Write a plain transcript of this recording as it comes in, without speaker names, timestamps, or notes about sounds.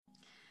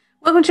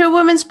Welcome to A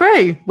Woman's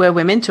Brew, where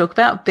women talk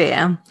about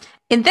beer.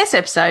 In this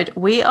episode,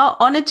 we are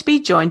honoured to be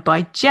joined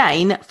by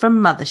Jane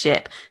from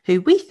Mothership,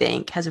 who we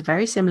think has a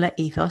very similar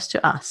ethos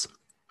to us.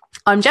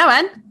 I'm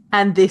Joanne,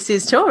 and this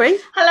is Tori.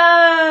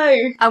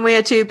 Hello! And we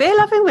are two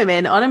beer-loving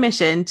women on a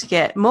mission to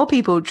get more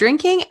people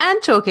drinking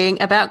and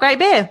talking about great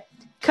beer.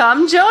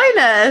 Come join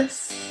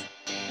us!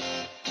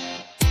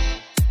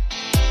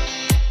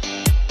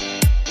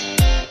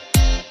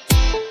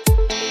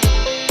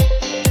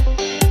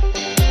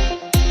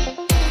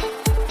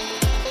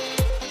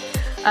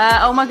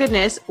 Oh my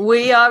goodness,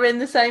 we are in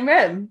the same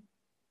room.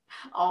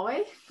 Are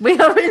we? We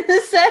are in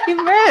the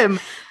same room.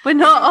 We're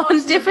not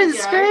on different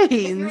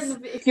screens.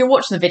 If you're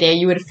watching the video,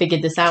 you would have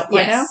figured this out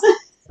by now.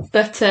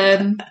 But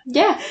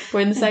yeah, we're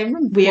in the same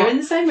room. We are in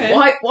the same room.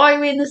 Why are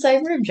we in the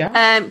same room, Jo?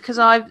 Because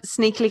I've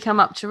sneakily come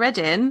up to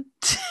Reading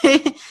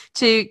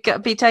to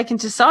be taken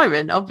to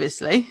Siren,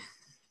 obviously.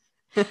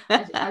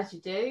 As you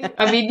do.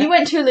 I mean, you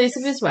went to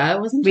Elusive as well,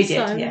 wasn't you? We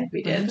did, yeah,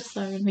 we did.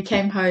 So we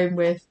came home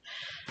with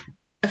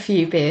a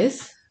few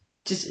beers.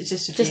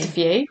 Just a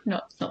few,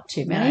 not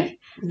too many.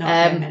 No,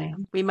 not very many.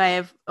 We may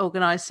have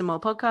organised some more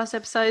podcast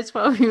episodes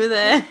while we were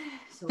there.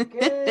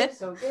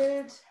 It's all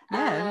good.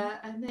 Yeah.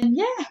 And then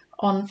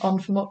on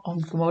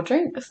for more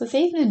drinks this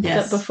evening.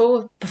 Yes.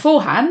 But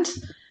beforehand,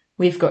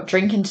 we've got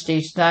drinking to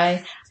do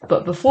today.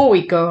 But before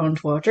we go on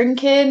to our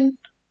drinking,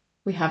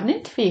 we have an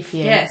interview for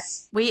you.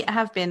 Yes. We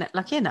have been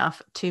lucky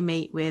enough to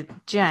meet with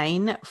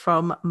Jane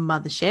from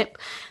Mothership.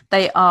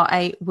 They are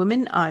a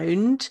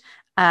women-owned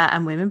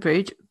and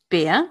women-brewed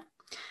beer.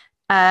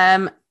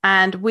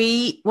 And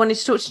we wanted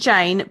to talk to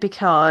Jane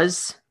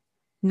because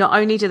not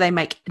only do they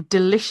make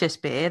delicious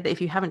beer that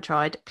if you haven't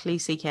tried,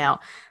 please seek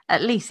out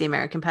at least the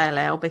American Pale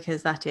Ale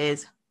because that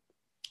is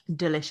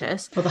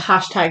delicious. For the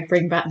hashtag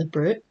bring back the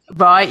Brute.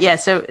 Right, yeah.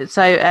 So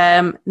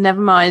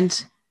never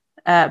mind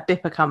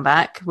Bipper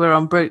comeback. We're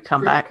on Brute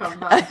comeback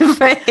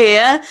over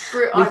here.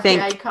 Brute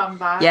IPA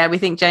comeback. Yeah, we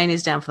think Jane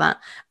is down for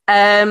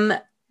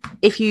that.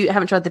 If you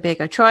haven't tried the beer,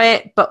 go try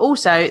it. But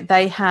also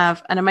they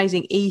have an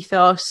amazing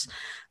ethos.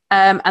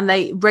 And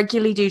they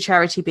regularly do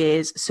charity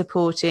beers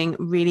supporting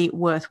really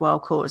worthwhile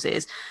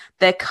causes.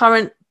 Their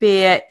current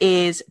beer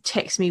is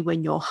Text Me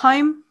When You're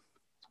Home.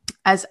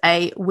 As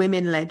a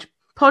women-led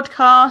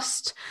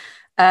podcast,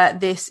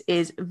 this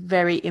is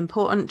very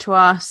important to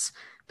us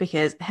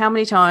because how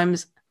many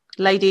times,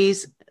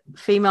 ladies,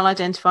 female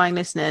identifying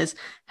listeners,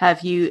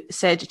 have you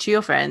said to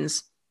your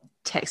friends,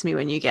 text me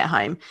when you get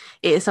home?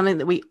 It is something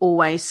that we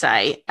always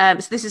say. So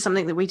this is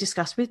something that we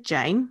discussed with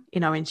Jane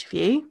in our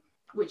interview.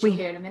 Which you'll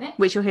hear in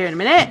a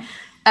minute.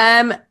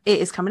 It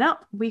is coming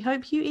up. We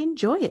hope you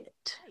enjoy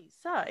it.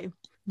 So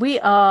we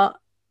are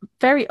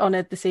very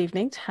honoured this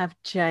evening to have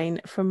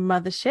Jane from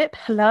Mothership.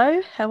 Hello,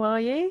 how are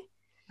you?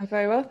 I'm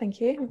very well, thank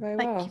you.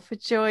 Thank you for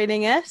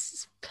joining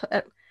us.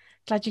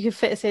 Glad you could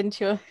fit us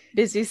into your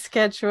busy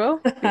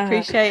schedule.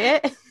 Appreciate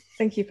it.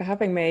 Thank you for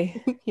having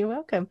me. You're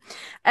welcome.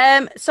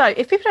 So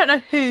if people don't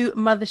know who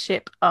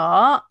Mothership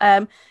are,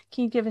 can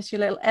you give us your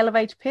little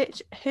elevator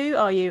pitch? Who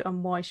are you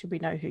and why should we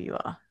know who you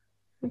are?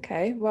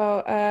 Okay,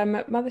 well,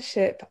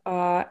 Mothership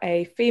are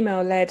a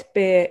female-led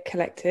beer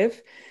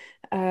collective,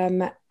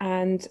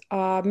 and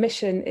our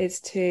mission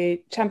is to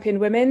champion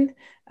women,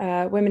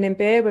 women in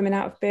beer, women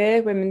out of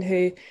beer, women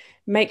who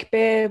make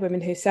beer, women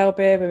who sell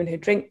beer, women who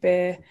drink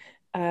beer.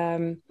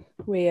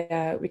 We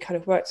kind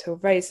of work to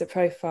raise the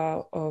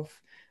profile of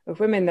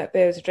women that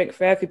beer is a drink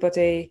for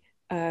everybody,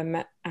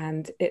 and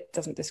it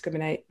doesn't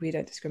discriminate. We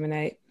don't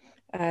discriminate,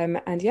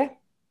 and yeah,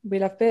 we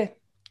love beer.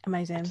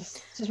 Amazing.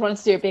 Just wanted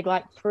to do a big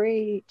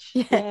preach.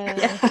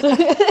 Yeah.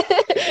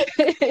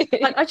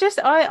 I just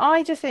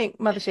think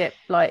Mothership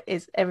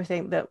is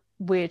everything that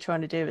we're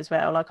trying to do as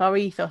well. Our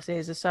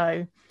ethoses are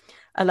so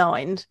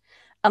aligned.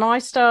 And I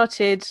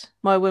started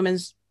my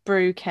Women's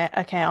Brew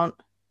account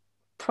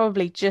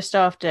probably just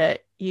after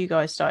you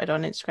guys started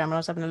on Instagram, and I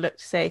was having a look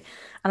to see.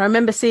 And I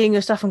remember seeing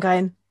your stuff and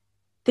going,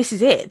 this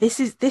is it. This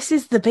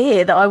is the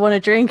beer that I want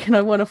to drink and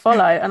I want to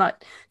follow. And I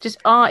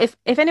just if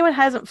anyone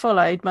hasn't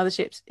followed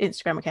Mothership's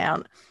Instagram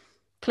account,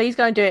 please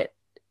go and do it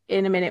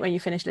in a minute when you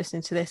finish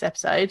listening to this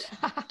episode.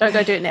 Don't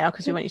go do it now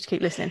because we want you to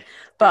keep listening.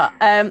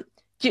 But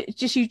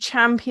just you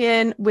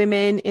champion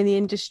women in the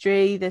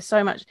industry. There's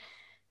so much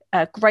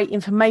great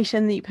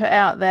information that you put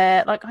out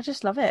there. I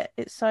just love it.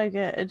 It's so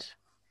good.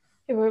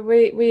 Yeah,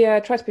 we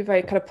try to be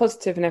very kind of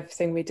positive in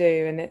everything we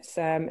do, and it's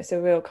a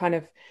real kind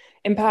of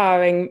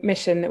empowering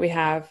mission that we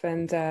have,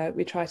 and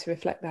we try to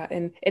reflect that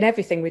in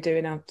everything we do,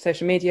 in our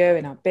social media,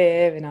 in our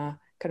beer, in our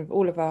kind of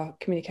all of our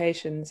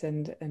communications,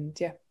 and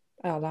yeah,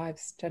 our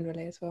lives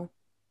generally as well.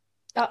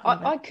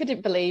 I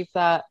couldn't believe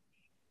that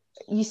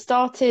you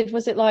started,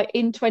 was it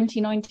in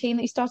 2019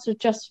 that you started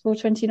just for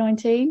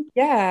 2019?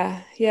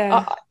 Yeah.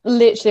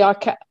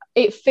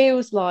 It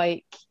feels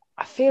like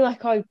I feel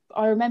like I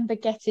remember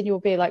getting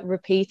your beer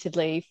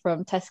repeatedly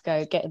from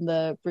Tesco, getting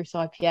the Bruce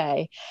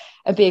IPA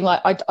and being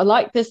I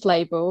like this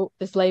label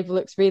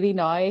looks really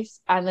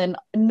nice, and then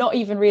not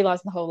even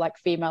realising the whole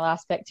female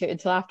aspect to it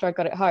until after I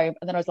got it home,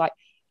 and then I was like,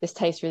 this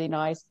tastes really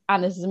nice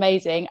and this is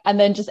amazing. And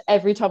then just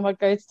every time I'd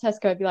go to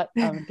Tesco, I'd be like,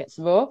 oh, I'm gonna get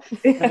some more,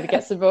 I'm gonna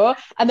get some more.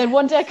 And then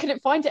one day I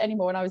couldn't find it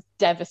anymore and I was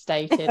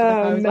devastated.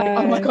 I was like,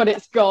 oh my God,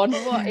 it's gone.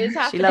 What is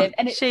happening?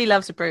 She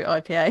loves a brute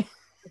IPA.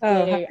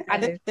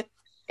 And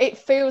it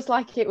feels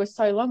like it was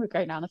so long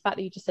ago now. And the fact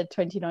that you just said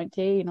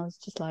 2019, I was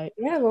just like,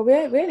 yeah, well, we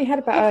only had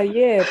about a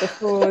year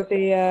before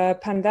the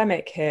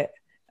pandemic hit.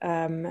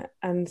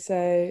 And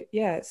so,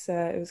 yeah,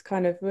 it was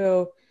kind of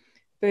real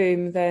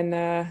boom,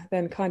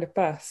 then kind of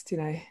bust, you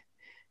know.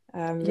 We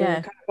were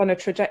kind of on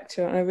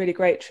a really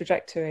great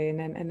trajectory,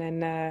 and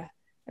then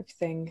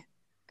everything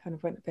kind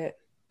of went a bit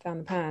down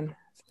the pan,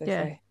 as they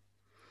say.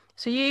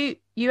 So you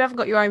haven't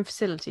got your own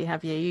facility,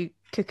 have you? You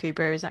Cuckoo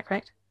Brew, is that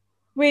correct?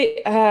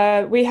 We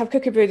have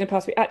Cuckoo brewed in the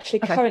past. We actually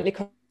currently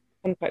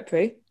contract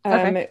brew.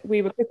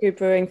 We were Cuckoo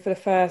brewing for the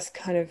first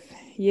kind of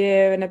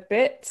year and a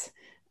bit,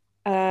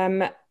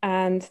 and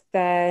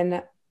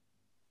then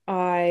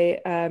I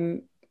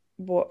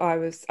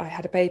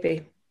had a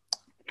baby,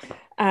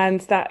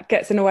 and that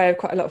gets in the way of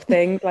quite a lot of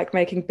things, like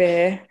making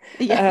beer.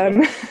 We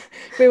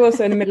were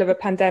also in the middle of a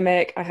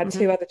pandemic. I had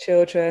two other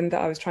children that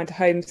I was trying to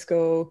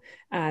homeschool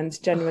and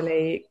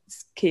generally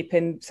keep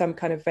in some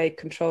kind of vague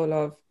control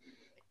of.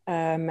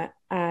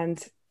 And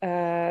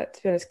to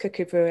be honest,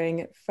 Cuckoo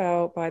brewing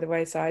fell by the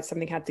wayside.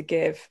 Something had to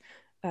give,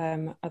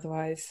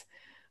 otherwise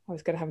I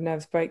was going to have a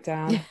nervous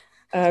breakdown.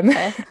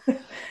 I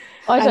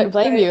don't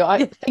blame you.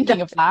 I'm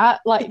thinking of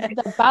that. Like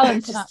the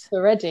balance act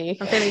already.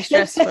 I'm feeling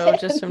stressful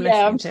just from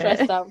listening I'm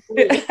stressed out.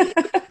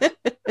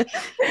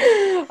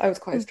 I was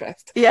quite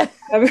stressed. Yeah.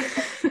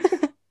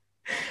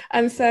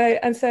 And so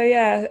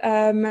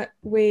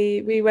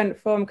we went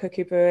from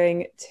Cuckoo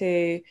brewing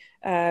to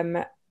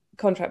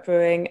contract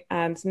brewing,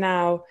 and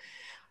now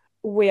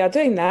we are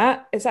doing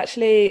that. It's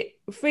actually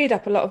freed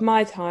up a lot of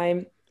my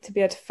time to be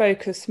able to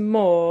focus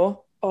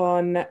more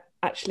on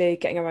actually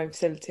getting our own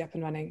facility up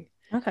and running.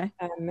 Okay.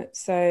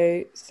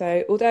 So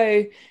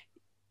although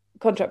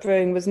contract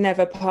brewing was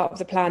never part of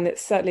the plan,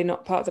 it's certainly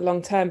not part of the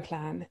long-term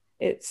plan.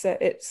 It's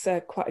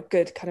quite a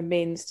good kind of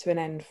means to an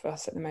end for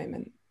us at the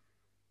moment.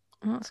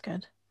 Oh, that's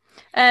good.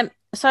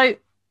 So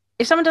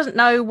if someone doesn't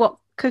know what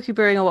Cuckoo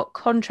brewing or what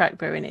contract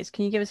brewing is,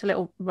 can you give us a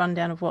little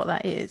rundown of what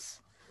that is?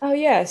 Oh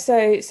yeah,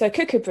 so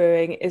Cuckoo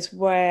brewing is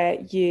where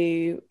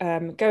you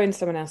go into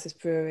someone else's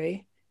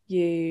brewery,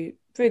 you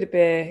brew the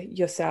beer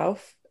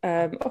yourself,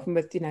 often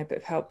with a bit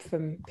of help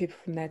from people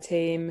from their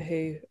team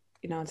who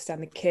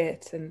understand the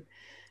kit and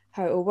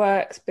how it all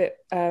works, but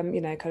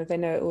kind of they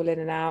know it all in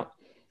and out.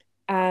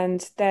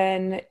 And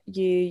then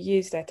you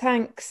use their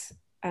tanks,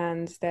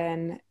 and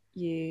then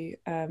you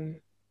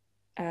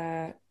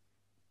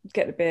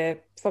get the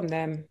beer from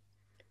them,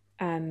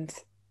 and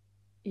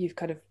you've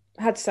kind of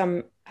had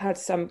some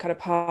kind of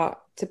part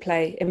to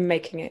play in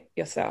making it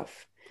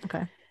yourself.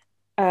 Okay.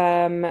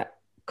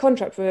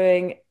 Contract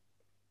brewing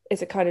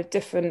is a kind of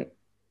different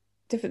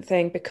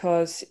thing,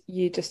 because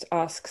you just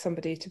ask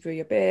somebody to brew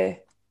your beer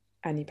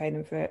and you pay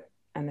them for it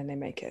and then they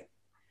make it.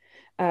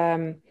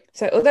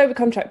 So although we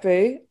contract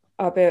brew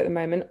our beer at the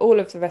moment, all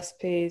of the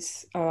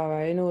recipes are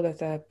our own, all of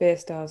the beer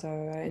styles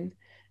are our own.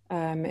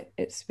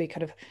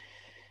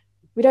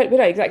 We don't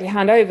exactly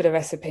hand over the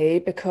recipe,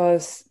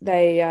 because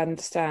they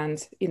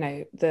understand,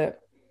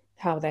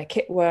 how their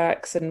kit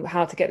works and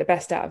how to get the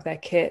best out of their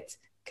kit,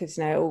 because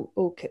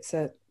all kits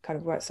are kind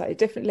of work slightly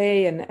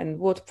differently, and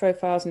water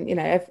profiles, and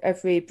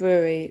every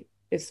brewery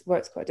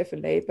works quite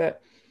differently.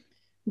 But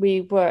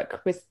we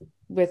work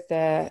with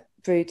their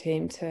brew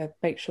team to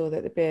make sure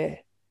that the beer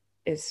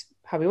is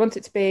how we want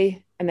it to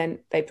be, and then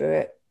they brew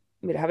it.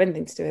 We don't have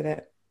anything to do with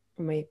it,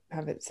 and we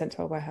have it sent to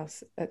our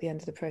warehouse at the end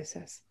of the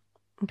process.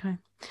 Okay.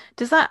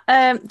 Does that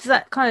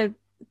kind of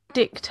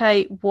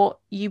dictate what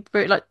you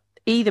brew? Like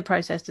either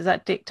process, does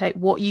that dictate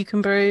what you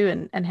can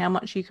brew and how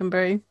much you can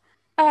brew?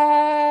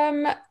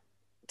 To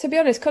be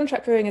honest,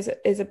 contract brewing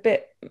is a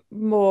bit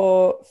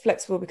more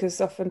flexible,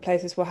 because often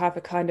places will have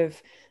a kind of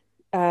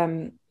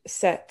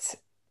set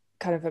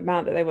kind of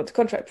amount that they want to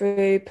contract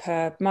brew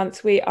per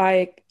month.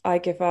 I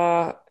give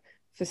our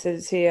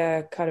facility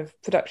a kind of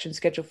production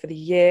schedule for the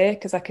year,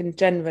 because I can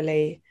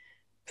generally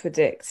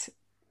predict,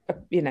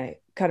 kind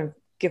of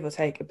give or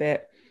take a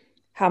bit,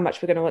 how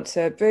much we're going to want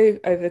to brew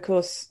over the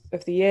course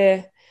of the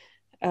year,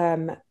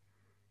 and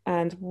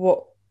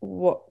what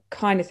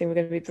kind of thing we're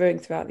going to be brewing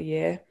throughout the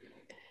year.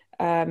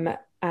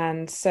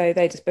 And so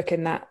they just book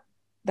in that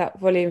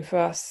volume for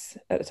us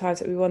at the times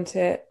that we want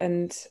it,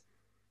 and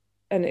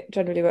it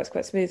generally works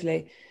quite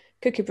smoothly.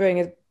 Cookie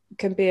brewing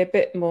can be a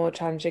bit more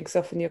challenging, because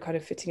often you're kind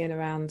of fitting in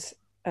around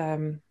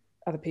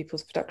other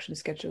people's production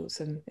schedules,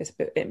 and it's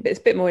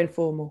a bit more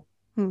informal.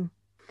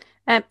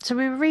 So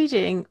we were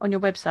reading on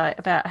your website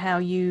about how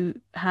you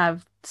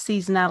have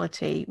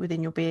seasonality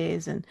within your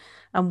beers and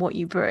what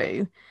you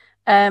brew.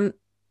 How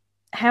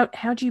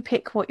do you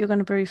pick what you're going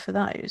to brew for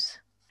those?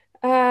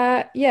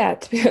 To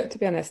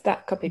be honest,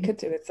 that copy could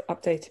do with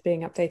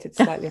being updated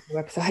slightly on the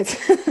website,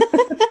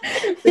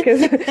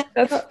 because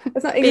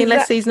that's not being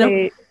less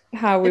seasonal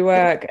how we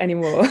work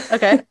anymore.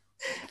 Okay,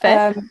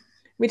 fair.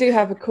 We do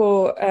have a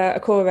core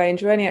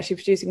range. We're only actually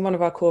producing one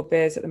of our core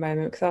beers at the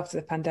moment because after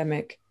the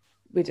pandemic,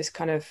 we just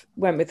kind of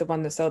went with the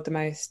one that sold the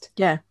most.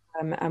 Yeah.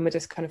 And we're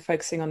just kind of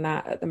focusing on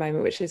that at the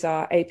moment, which is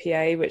our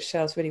APA, which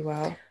sells really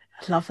well.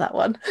 I love that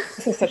one.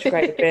 This is such a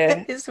great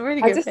beer. It's a really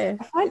good beer.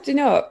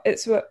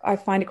 I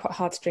find it quite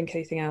hard to drink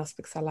anything else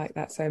because I like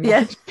that so much.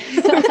 Yeah.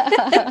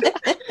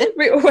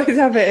 We always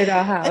have it in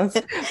our house.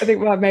 I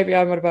think, well, maybe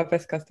I'm one of our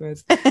best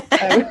customers.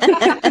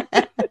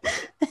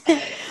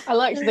 I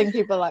like to think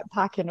people like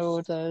packing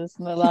orders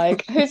and they're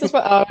like, who's this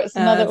one? Oh, it's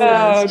another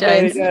one.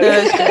 James.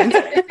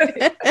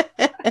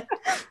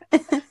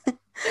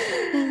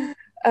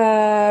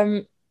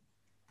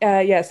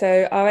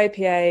 So our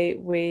APA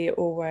we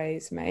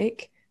always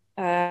make,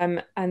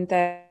 and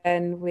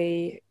then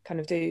we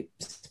kind of do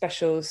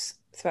specials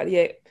throughout the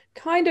year.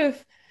 Kind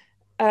of,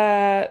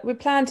 we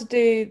plan to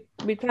do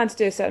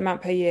a certain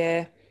amount per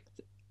year,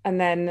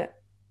 and then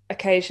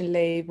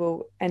occasionally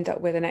we'll end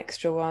up with an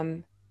extra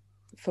one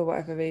for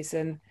whatever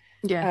reason.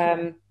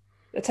 Yeah.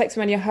 The Text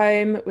When You're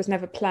Home was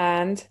never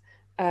planned,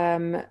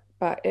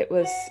 but it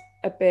was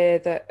a beer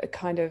that I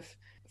kind of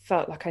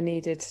felt like I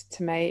needed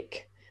to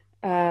make.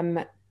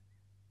 And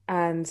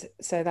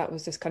so that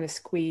was just kind of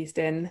squeezed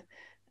in.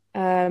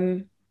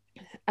 And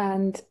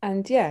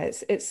yeah,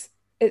 it's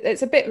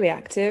a bit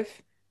reactive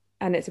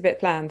and it's a bit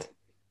planned.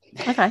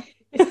 Okay.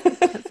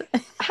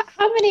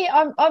 How many,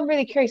 I'm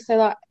really curious, so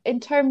like in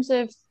terms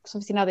of, because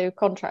obviously now they're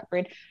contract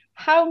brewing,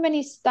 how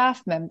many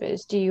staff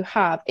members do you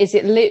have? Is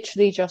it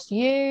literally just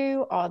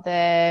you? Are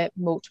there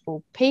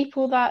multiple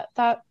people that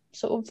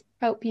sort of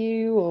help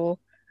you? Or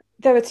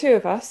there are two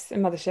of us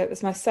in Mothership.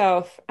 There's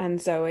myself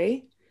and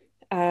Zoe.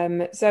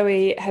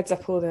 Zoe heads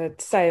up all the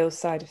sales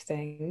side of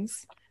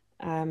things,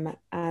 and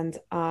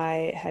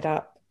I head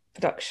up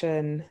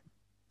production,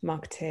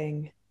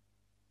 marketing,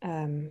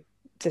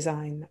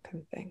 design, that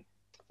kind of thing.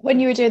 When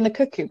you were doing the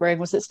cookie brewing,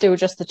 was it still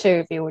just the two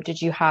of you, or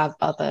did you have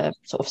other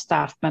sort of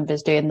staff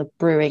members doing the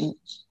brewing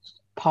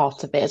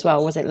part of it as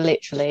well? Was it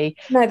literally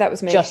no, that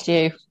was me, just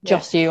you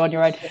on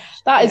your own?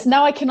 That is,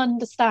 now I can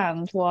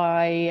understand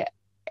why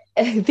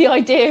the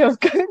idea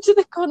of going to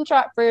the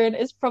contract brewing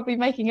is probably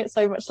making it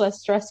so much less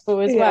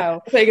stressful as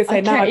well. I thought you were going to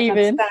say, now I can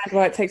understand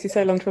why it takes you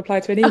so long to reply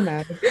to an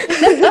email.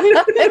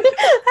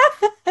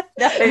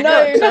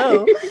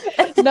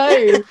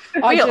 No.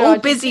 We are all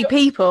busy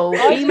people.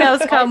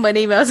 Emails come when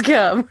emails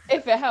come.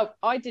 If it helped,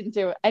 I didn't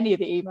do any of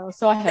the emails,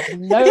 so I have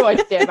no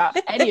idea about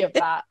any of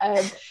that.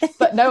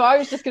 But no, I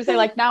was just going to say,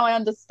 like, now I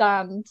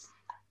understand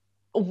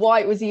why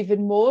it was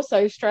even more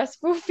so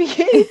stressful for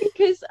you,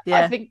 because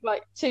I think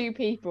like two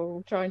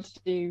people trying to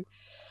do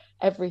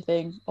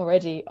everything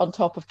already on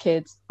top of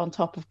kids, on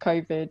top of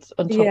COVID,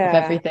 on top of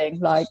everything,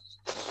 like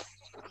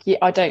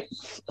I don't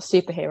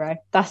superhero.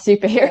 That's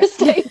superhero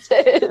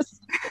status.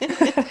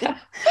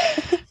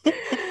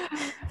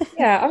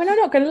 Yeah, I mean, I'm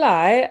not gonna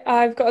lie,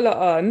 I've got a lot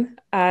on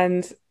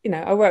and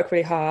I work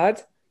really hard,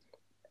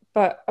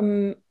 but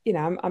I'm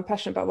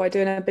passionate about what I do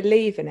and I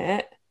believe in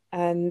it.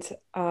 And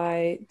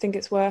I think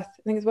it's worth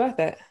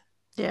it.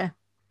 Yeah.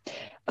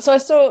 So I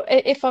saw,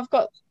 if I've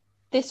got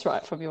this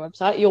right from your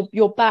website,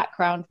 your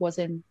background was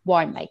in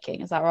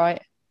winemaking, is that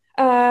right?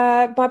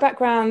 My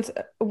background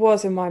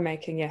was in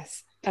winemaking,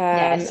 yes.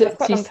 So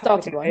you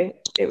started one.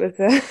 It was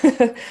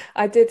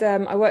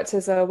I worked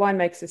as a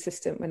winemaker's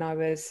assistant when I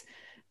was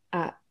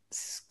at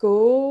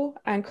school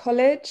and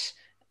college,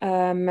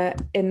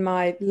 in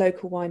my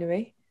local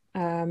winery,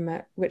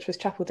 which was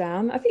Chapel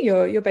Down. I think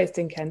you're based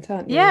in Kent,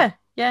 aren't you? Yeah.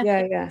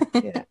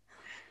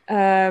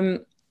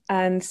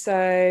 And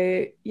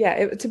so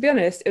to be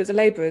honest, it was a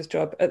labourer's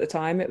job at the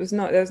time. There was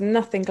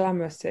nothing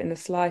glamorous to it in the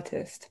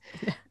slightest.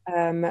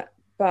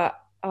 But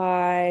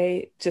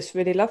I just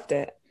really loved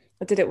it.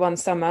 I did it one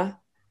summer,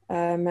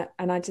 and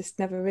I just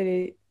never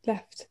really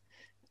left.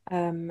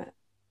 And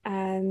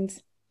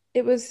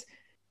it was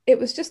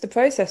just the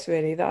process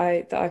really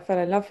that I fell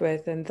in love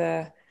with, and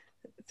the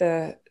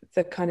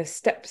kind of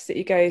steps that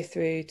you go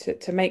through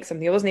to make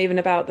something. It wasn't even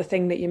about the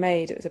thing that you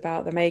made, it was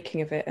about the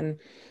making of it. And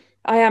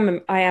I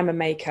am a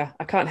maker.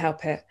 I can't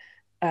help it.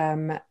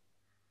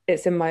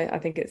 It's in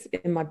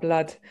my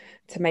blood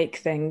to make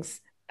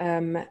things.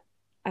 And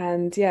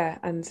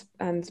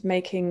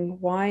making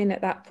wine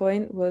at that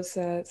point was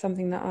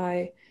something that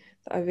I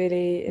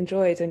really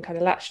enjoyed and kind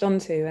of latched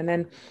onto.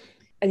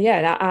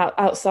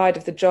 Outside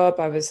of the job,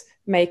 I was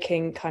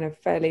making kind of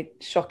fairly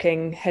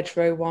shocking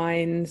hedgerow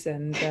wines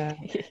and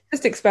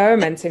just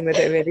experimenting with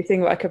it, really,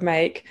 seeing what I could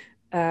make.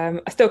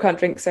 I still can't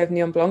drink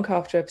Sauvignon Blanc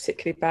after a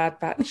particularly bad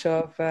batch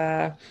of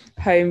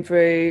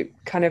homebrew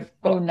kind of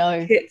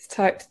hits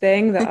type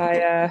thing that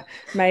I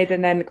made.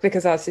 And then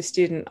because I was a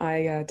student,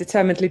 I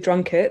determinedly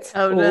drunk it.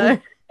 No.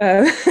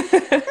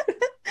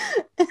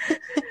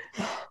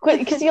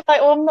 Because you're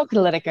like, I'm not going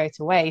to let it go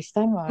to waste,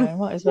 am I? I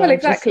might as well. Well,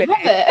 exactly. Just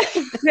have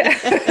it.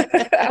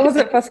 Yeah. I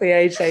wasn't fussy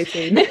aged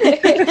 18. I've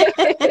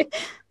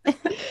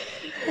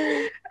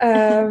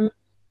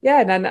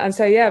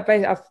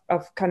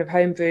kind of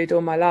homebrewed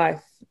all my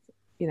life,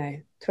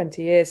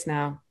 20 years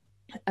now.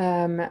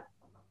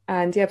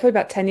 Probably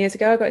about 10 years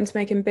ago, I got into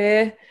making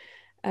beer.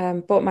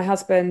 Bought my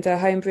husband a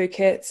homebrew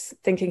kit,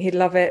 thinking he'd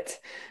love it,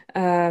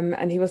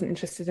 and he wasn't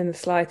interested in the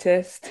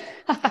slightest.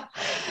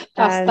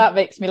 That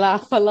makes me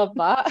laugh. I love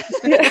that.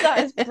 Yeah.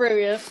 That is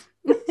brilliant.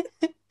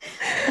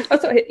 I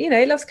thought,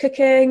 he loves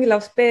cooking, he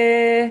loves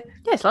beer.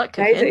 Yeah, it's like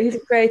cooking. He's a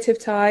creative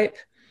type.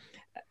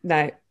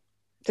 No,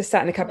 just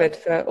sat in the cupboard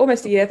for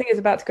almost a year. I think he was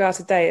about to go out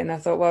of date, and I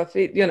thought, well,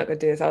 if you're not going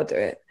to do this, I'll do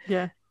it.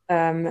 Yeah.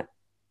 And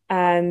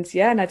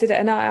I did it,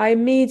 and I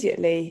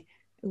immediately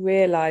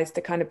realised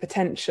the kind of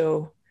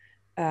potential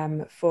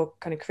for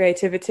kind of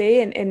creativity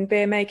in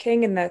beer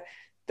making, and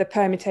the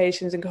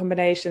permutations and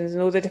combinations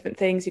and all the different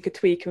things you could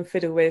tweak and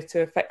fiddle with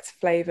to affect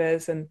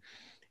flavours, and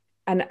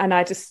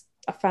I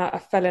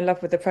fell in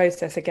love with the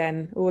process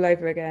again, all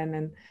over again,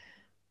 and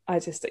I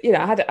just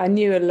I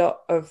knew a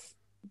lot of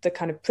the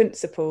kind of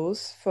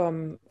principles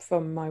from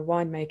my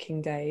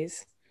winemaking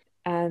days,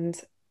 and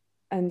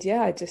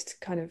I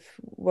just kind of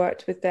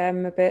worked with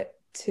them a bit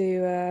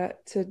to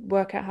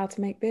work out how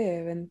to make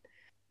beer, and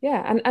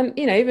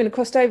even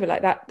crossed over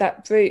like that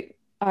Brut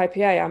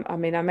IPA. I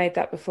mean, I made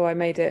that before I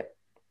made it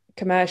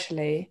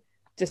commercially,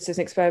 just as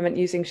an experiment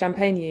using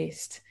champagne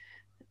yeast.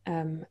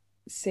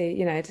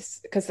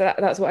 Just because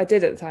that's what I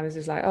did at the time. Is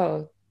just like,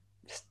 oh,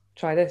 just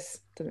try this.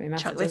 Doesn't really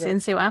matter. Chuck this in,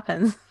 see what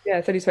happens. Yeah,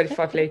 it's only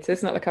 25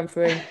 litres. Not like I'm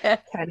throwing 10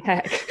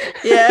 hec.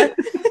 Yeah.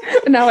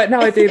 now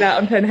I do that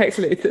on 10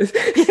 hectolitres.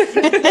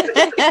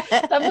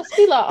 That must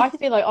be like, I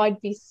feel like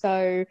I'd be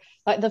so,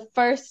 like, the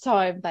first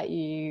time that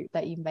you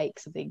make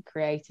something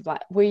creative,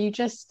 like, were you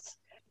just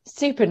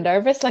super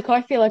nervous? Like,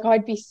 I feel like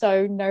I'd be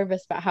so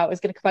nervous about how it was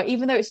going to come out,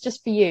 even though it's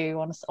just for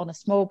you on a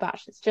small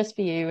batch. It's just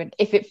for you, and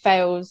if it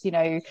fails,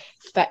 I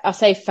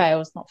say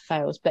fails, not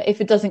fails, but if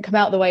it doesn't come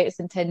out the way it's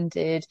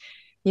intended,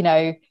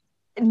 no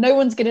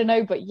one's going to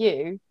know but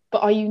you.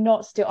 But are you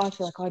not still? I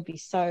feel like I'd be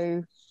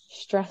so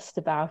stressed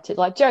about it.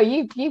 Like, Joe,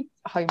 you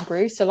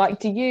homebrew, so like,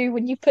 do you,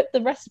 when you put the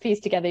recipes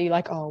together, you're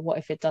like, oh, what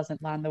if it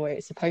doesn't land the way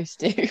it's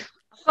supposed to? I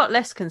got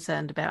less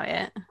concerned about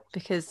it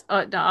because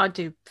I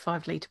do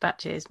 5 litre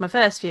batches. My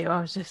first few,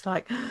 I was just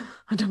like,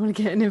 I don't want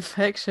to get an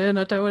infection.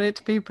 I don't want it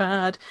to be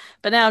bad.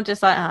 But now I'm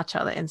just like, I'll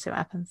chuck that in, see what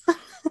happens.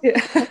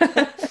 Yeah.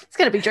 It's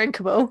going to be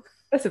drinkable.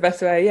 That's the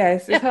best way. Yeah,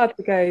 it's hard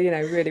to go,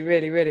 really,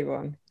 really, really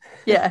wrong.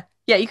 Yeah,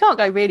 you can't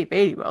go really,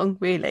 really wrong,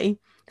 really.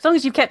 As long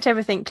as you've kept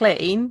everything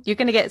clean, you're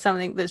going to get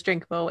something that's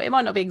drinkable. It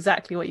might not be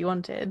exactly what you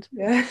wanted,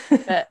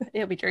 but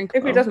it'll be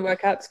drinkable. If it doesn't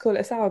work out, just call it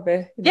a sour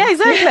beer. Yeah,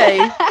 exactly.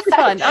 It's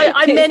fine.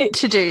 I meant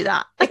to do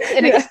that. It's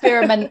an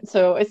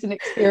experimental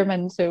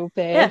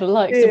beer, the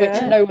likes of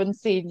which no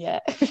one's seen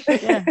yet.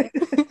 Yeah.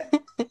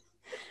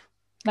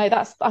 No,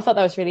 I thought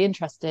that was really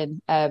interesting.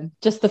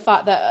 Just the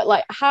fact that,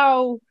 like,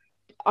 how,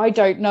 I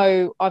don't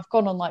know, I've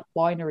gone on like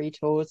winery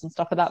tours and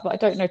stuff like that, but I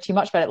don't know too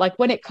much about it. Like,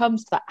 when it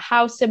comes to that,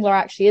 how similar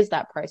actually is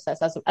that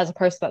process as a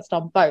person that's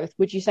done both?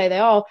 Would you say they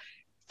are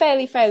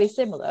fairly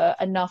similar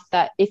enough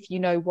that if you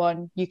know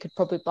one, you could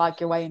probably blag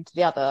your way into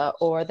the other,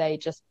 or are they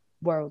just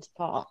worlds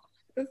apart?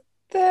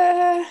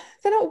 They're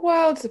not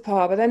worlds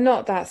apart, but they're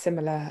not that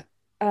similar.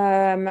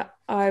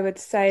 I would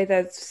say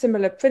there's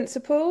similar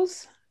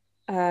principles,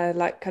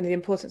 like kind of the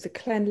importance of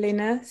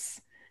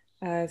cleanliness,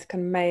 is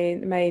kind of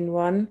main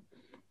one.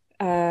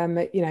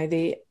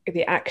 The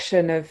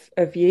action of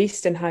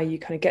yeast and how you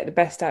kind of get the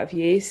best out of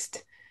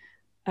yeast,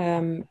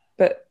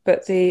 but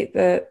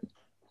the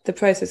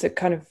process of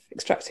kind of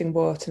extracting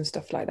wort and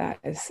stuff like that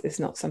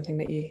is not something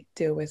that you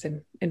deal with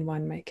in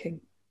winemaking.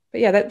 But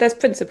yeah, there's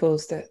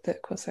principles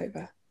that cross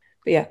over.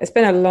 But yeah, it's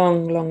been a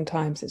long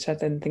time since I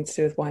had anything to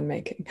do with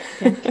winemaking.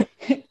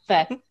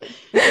 Fair.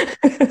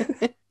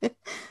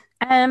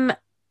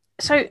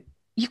 So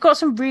you've got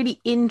some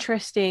really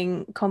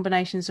interesting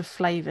combinations of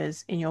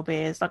flavours in your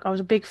beers. Like, I was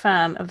a big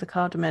fan of the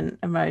Cardamom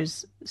and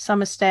Rose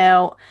Summer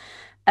Stout,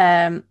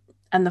 and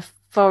the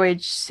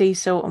Forage Sea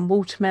Salt and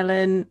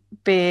Watermelon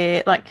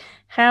beer. Like,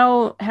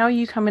 how are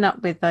you coming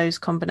up with those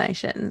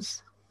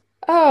combinations?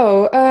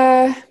 Just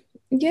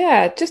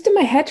in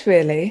my head,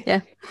 really. Yeah.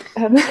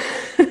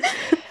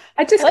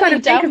 I just kind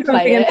of think of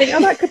something and think,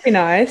 oh, that could be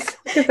nice.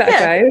 Give that a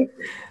go.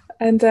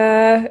 And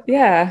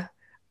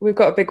we've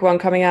got a big one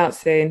coming out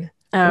soon.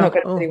 I'm not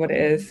going to see what it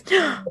is,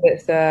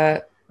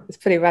 but it's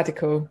pretty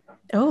radical.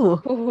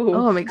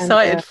 I'm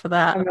excited for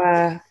that.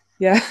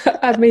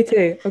 Me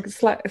too. I'm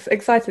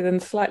excited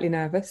and slightly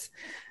nervous.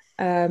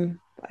 I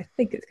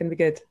think it's going to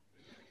be good.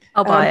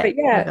 I'll buy it.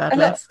 But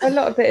yeah, a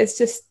lot of it is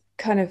just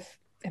kind of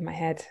in my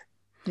head.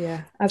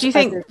 Yeah. Do you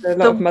think a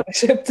lot of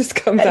Mothership just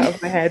comes out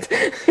of my head?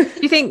 Do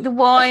you think the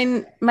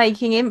wine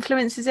making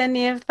influences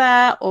any of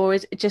that, or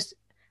is it just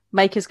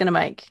maker's going to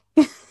make?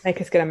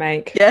 Maker's going to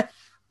make. Yeah.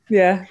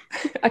 Yeah,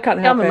 I can't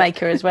help it. I'm a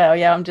maker as well.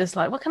 Yeah, I'm just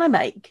like, what can I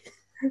make?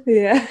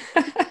 Yeah.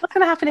 What's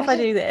going to happen if I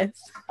do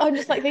this? I'm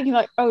just like thinking,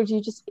 like, oh, do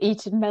you just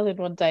eat a melon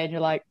one day and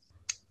you're like,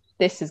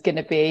 this is going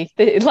to be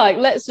like,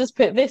 let's just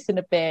put this in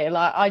a beer.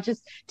 Like, do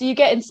you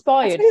get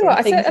inspired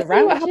from things around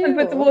you? What happened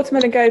with the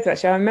watermelon goes,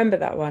 actually? I remember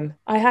that one.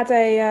 I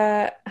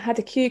had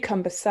a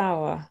cucumber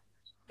sour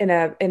in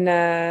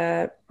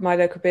my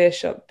local beer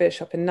shop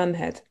in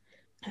Nunhead,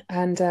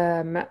 and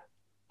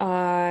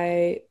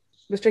I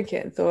was drinking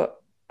it and thought,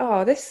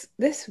 oh, this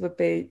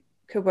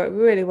could work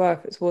really well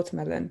if it's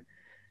watermelon.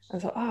 I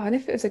was like, oh, and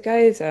if it was a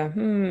geyser,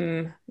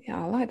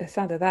 yeah, I like the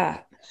sound of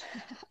that.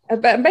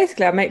 But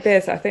basically, I make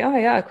beers that I think, oh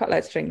yeah, I quite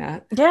like to drink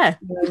that. Yeah.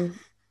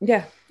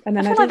 Yeah. And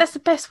then I feel like that's the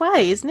best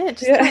way, isn't it?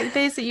 Just to make the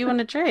beers that you want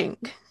to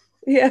drink.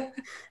 Yeah. And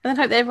then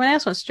hope that everyone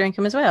else wants to drink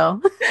them as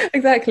well.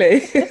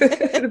 Exactly.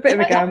 A bit of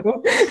a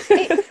gamble.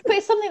 But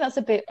it's something that's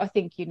a bit, I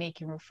think,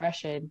 unique and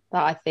refreshing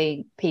that I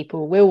think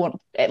people will want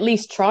to at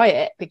least try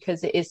it,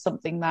 because it is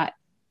something that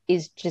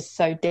is just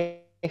so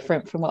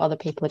different from what other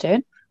people are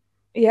doing.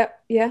 Yeah,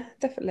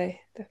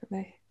 definitely.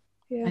 Yeah.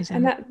 Amazing.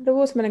 And that the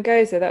watermelon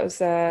geyser, that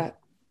was I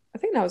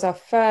think that was our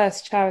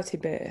first charity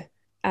beer.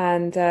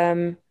 And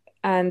the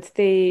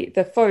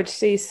forage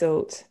sea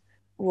salt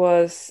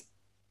was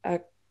a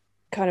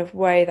kind of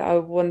way that I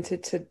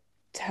wanted to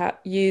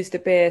use the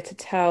beer to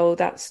tell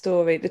that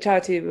story. The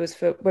charity was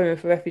for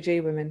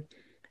refugee women.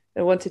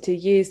 I wanted to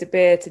use the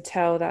beer to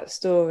tell that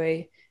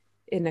story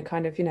in a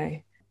kind of,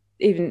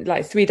 even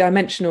like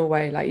 3-dimensional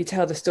way. Like you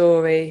tell the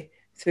story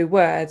through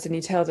words and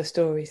you tell the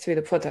story through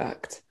the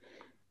product.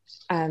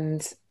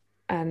 And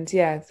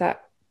yeah,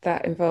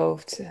 that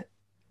involved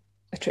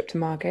a trip to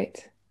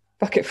Margate,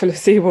 bucket full of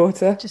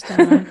seawater. Just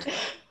around.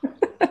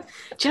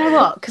 Do you know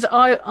what? Because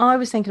I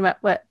was thinking about,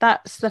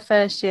 that's the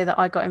first year that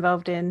I got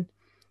involved in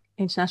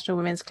International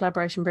Women's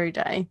Collaboration Brew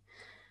Day.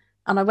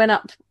 And I went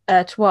up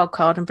to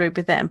Wildcard and brewed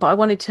with them, but I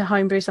wanted to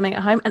home brew something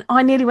at home. And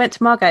I nearly went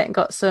to Margate and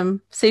got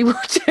some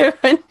seawater.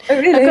 And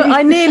really?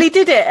 I nearly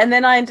did it. And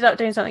then I ended up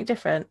doing something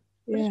different.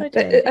 Yeah.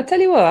 I tell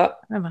you what,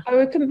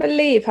 I couldn't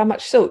believe how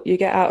much salt you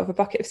get out of a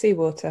bucket of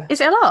seawater.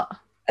 Is it a lot?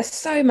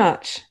 So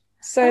much.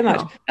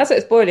 Much. As it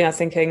was boiling, I was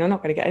thinking, I'm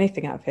not going to get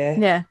anything out of here.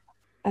 Yeah.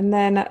 And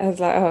then I was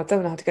like, oh, I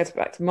don't know how to go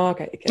back to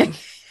Margate again.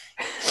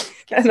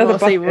 Get another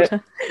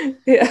seawater.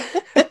 Yeah.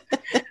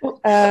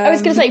 I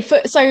was going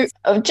to say,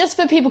 just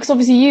for people, because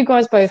obviously you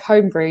guys both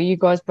homebrew, you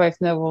guys both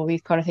know all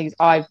these kind of things.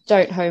 I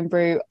don't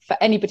homebrew. For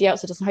anybody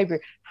else that doesn't homebrew,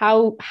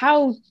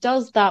 how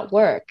does that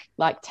work?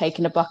 Like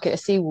taking a bucket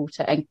of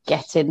seawater and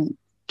getting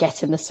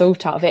the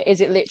salt out of it? Is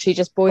it literally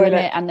just boiling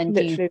it and then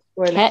do you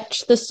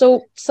catch the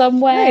salt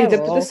somewhere?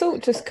 No, the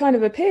salt just kind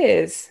of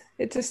appears.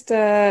 It just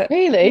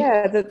really.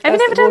 Yeah. Have you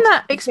never done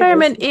that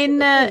experiment in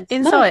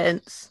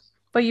science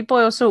where you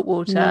boil salt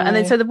water and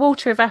then so the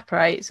water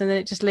evaporates and then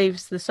it just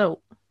leaves the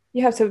salt?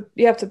 You have to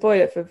boil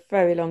it for a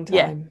very long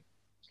time.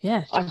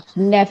 Yeah. I've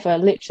never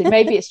literally.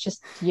 Maybe it's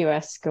just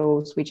US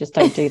schools. We just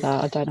don't do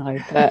that. I don't know,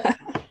 but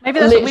maybe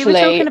that's what we were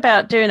talking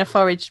about, doing a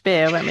foraged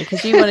beer, weren't we?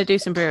 Because you want to do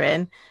some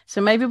brewing, so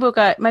maybe we'll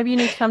go. Maybe you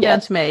need to come down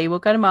to me. We'll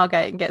go to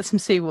Margate and get some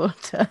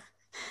seawater,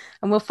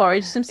 and we'll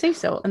forage some sea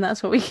salt, and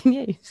that's what we can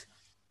use.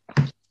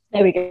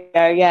 There we go.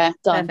 Yeah,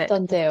 done. Perfect.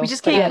 Done deal. We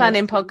just keep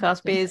planning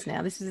podcast beers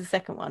now. This is the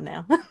second one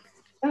now.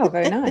 Oh,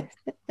 very nice.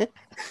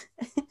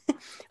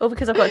 All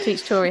because I've got to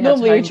teach Tori how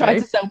to we try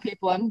to sell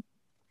people on.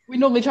 We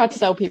normally try to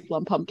sell people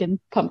on pumpkin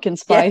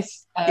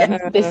spice.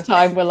 This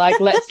time we're like,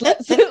 let's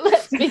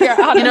figure out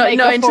how to make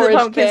not a into the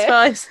pumpkin beer.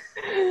 spice.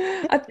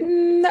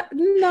 No,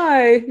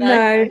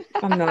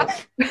 I'm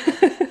not.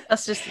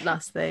 That's just a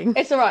nice thing.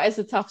 It's all right. It's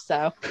a tough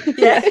sell.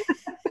 Yeah.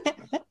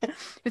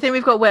 We think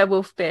we've got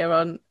werewolf beer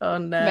on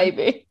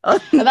maybe,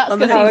 and that's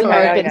because he's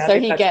American, so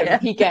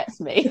he gets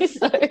me.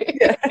 So.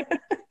 Yeah.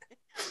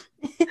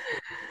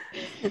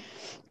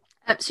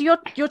 So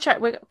your chat.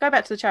 We'll go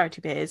back to the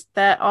charity beers.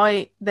 They're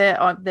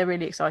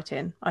really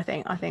exciting. I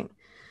think.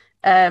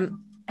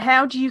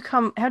 How do you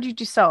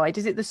decide?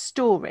 Is it the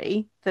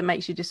story that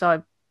makes you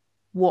decide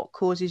what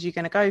causes you're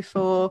going to go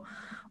for,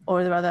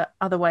 or are there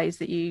other ways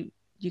that you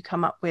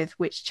come up with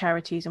which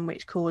charities and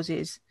which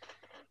causes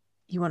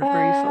you want to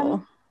brew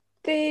for?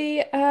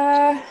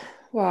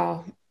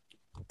 Well,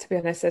 to be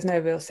honest, there's no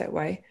real set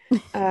way.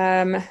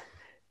 The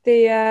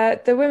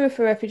Women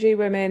for Refugee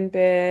Women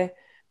beer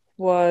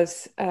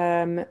was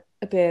a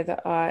beer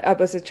that I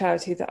was a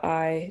charity that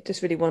I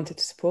just really wanted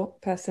to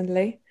support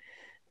personally,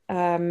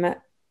 and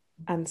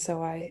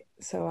so I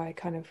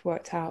kind of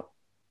worked out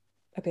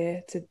a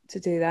beer to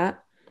do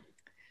that.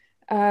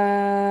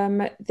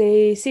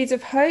 The Seeds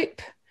of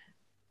Hope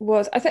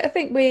was I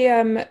think we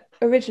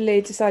originally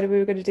decided we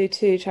were going to do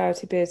 2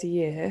 charity beers a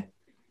year.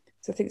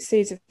 So I think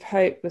Seeds of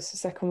Hope was the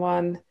second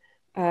one.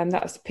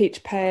 That was the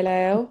Peach Pale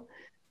Ale,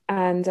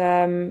 and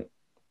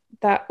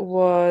that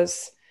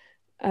was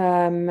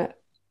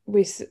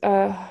we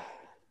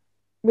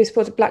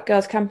supported Black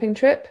Girls Camping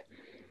Trip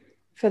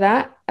for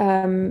that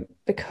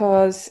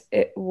because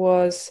it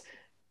was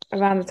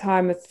around the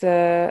time of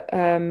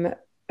the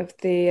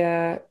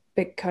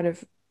big kind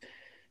of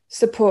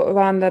support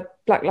around the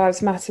Black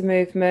Lives Matter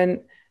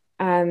movement,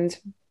 and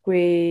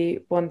we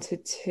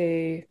wanted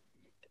to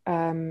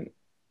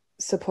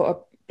support a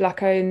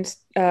Black-owned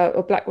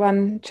or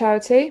Black-run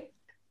charity.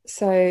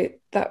 So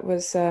that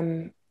was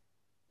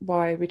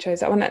why we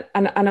chose that one,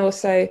 and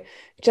also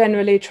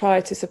generally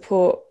try to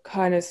support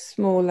kind of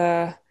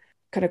smaller,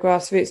 kind of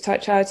grassroots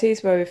type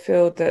charities where we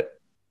feel that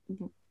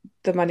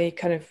the money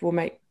kind of will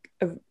make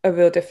a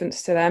real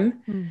difference to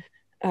them.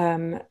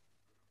 And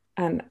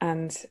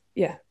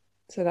yeah,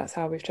 So that's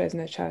how we've chosen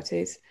those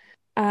charities.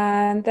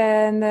 And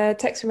then the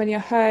Text Me When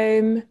You're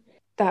Home,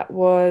 that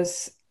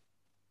was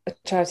a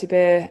charity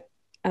beer,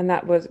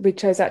 and we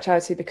chose that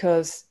charity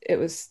because it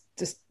was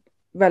just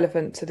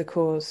relevant to the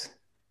cause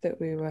that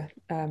we were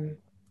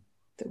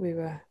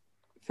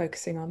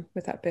focusing on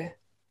with that beer.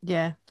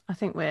 Yeah, I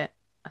think we're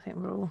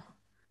all,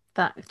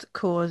 that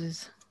cause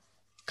is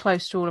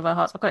close to all of our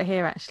hearts. I've got it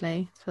here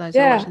actually for those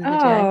who are watching the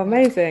video. Oh,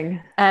 amazing.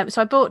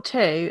 So I bought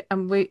 2,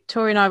 and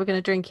Tori and I were going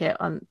to drink it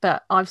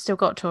but I've still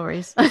got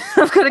Tori's.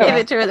 I've got to give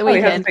it to her at the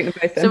weekend.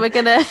 So we're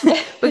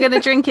gonna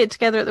drink it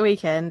together at the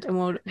weekend, and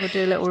we'll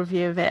do a little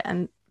review of it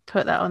and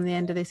put that on the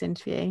end of this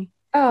interview.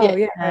 Oh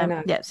yeah,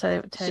 nice. Yeah.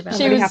 So tell you about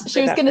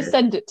she was going to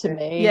send it to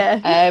me.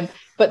 Yeah.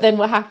 But then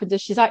what happened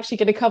is she's actually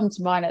going to come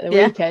to mine at the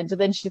weekend,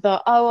 and then she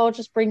thought, oh, I'll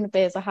just bring the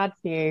beers I had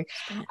for you.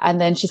 And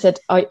then she said,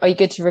 are you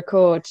good to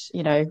record,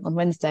 on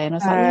Wednesday? And I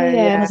was like,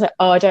 yeah. And I was like,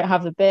 oh, I don't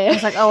have the beer. I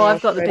was like, oh,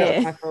 I've got the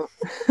beer.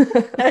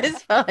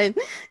 It's fine.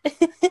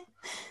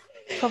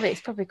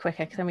 It's probably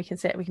quicker because then we can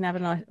sit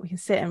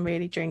and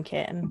really drink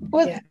it. And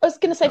I was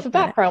going to say, for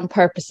background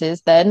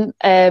purposes then,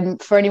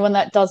 for anyone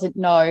that doesn't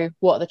know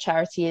what the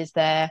charity is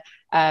there,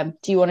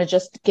 do you want to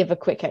just give a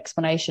quick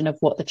explanation of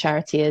what the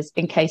charity is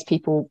in case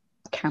people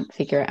can't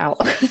figure it out?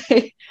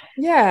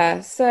 Yeah,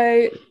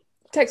 so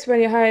Text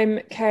When You're Home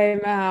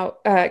came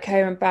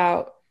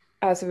about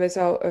as a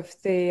result of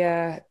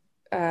the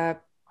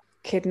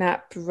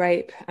kidnap,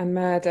 rape and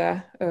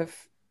murder of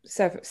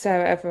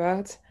Sarah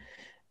Everard,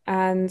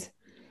 and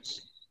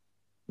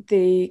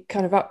the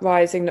kind of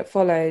uprising that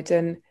followed.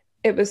 And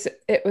it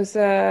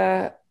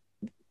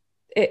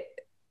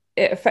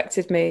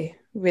affected me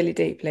really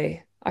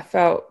deeply. I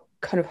felt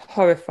kind of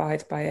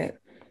horrified by it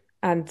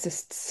and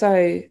just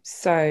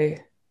so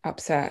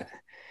upset.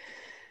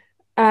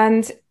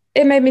 And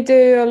it made me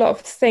do a lot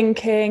of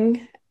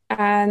thinking.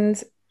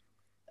 And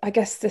I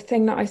guess the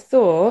thing that I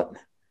thought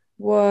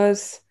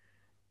was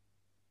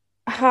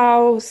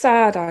how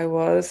sad I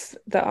was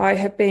that I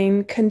had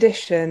been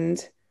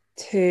conditioned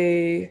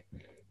to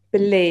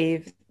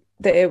believe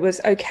that it was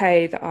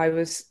okay that I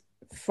was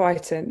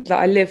frightened, that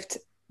I lived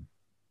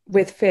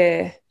with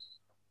fear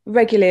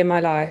regularly in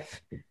my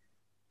life,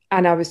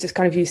 and I was just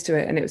kind of used to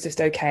it, and it was just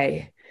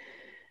okay.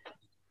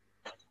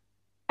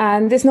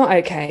 And it's not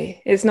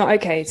okay. It's not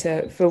okay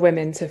for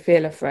women to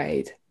feel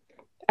afraid,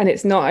 and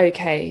it's not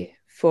okay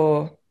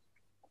for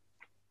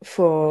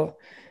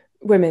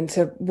women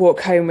to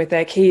walk home with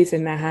their keys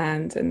in their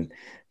hand and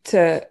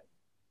to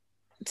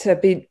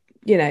be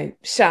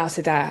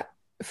shouted at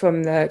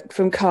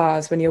from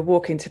cars when you're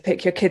walking to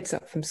pick your kids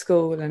up from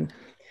school, and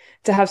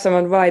to have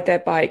someone ride their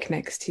bike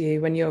next to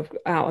you when you're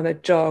out on a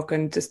jog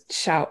and just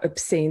shout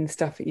obscene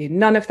stuff at you.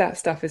 None of that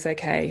stuff is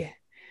okay.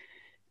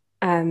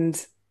 And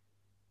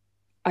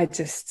I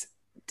just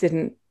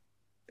didn't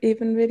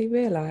even really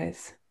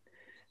realise.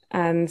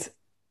 And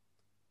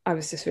I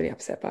was just really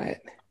upset by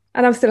it.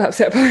 And I'm still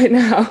upset by it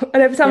now.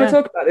 And every time I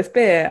talk about this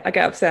beer, I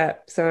get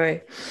upset.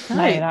 Sorry.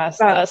 No,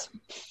 that's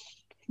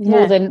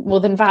more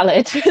than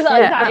valid.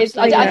 I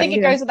think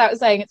it goes without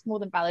saying, it's more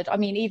than valid. I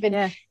mean,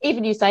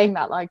 even you saying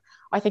that, like,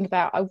 I think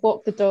about, I've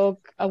got a dog,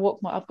 I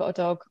walk my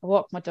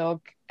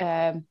dog,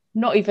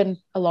 not even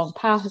a long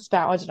path, it's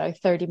about, I don't know,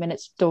 30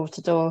 minutes door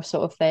to door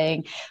sort of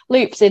thing,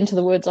 loops into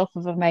the woods off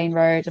of a main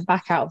road and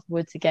back out of the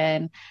woods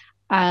again.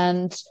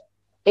 And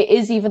it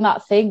is even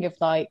that thing of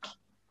like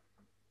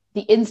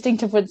the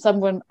instinct of when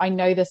someone, I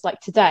know this, like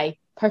today,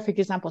 perfect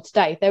example,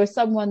 today there was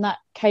someone that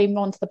came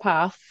onto the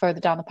path, further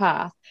down the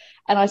path,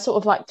 and I sort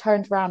of like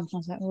turned around and I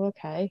was like, oh,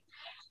 okay,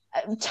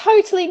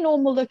 totally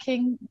normal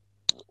looking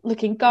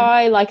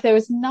guy, like there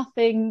was no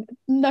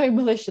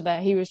militia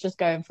there, he was just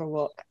going for a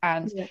walk,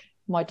 and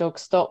my dog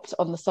stopped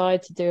on the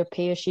side to do a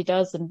pee as she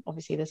does, and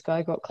obviously this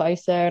guy got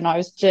closer, and I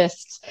was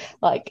just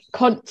like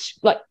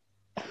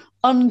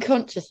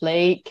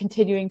unconsciously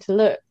continuing to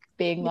look,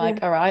 being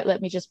like, all right, let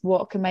me just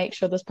walk and make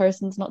sure this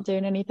person's not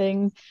doing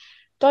anything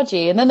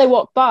dodgy. And then they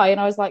walked by and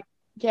I was like,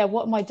 yeah,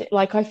 what am I doing?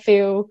 Like, I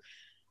felt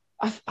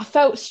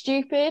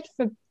stupid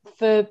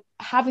for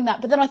having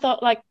that, but then I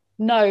thought, like,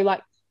 no,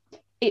 like,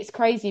 it's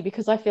crazy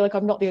because I feel like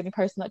I'm not the only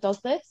person that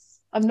does this.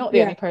 I'm not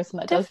the only person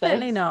that does this.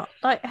 Definitely not.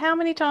 Like, how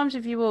many times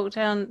have you walked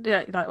down,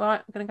 like, right,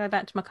 I'm going to go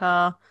back to my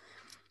car,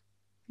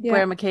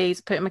 wearing my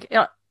keys, putting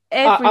my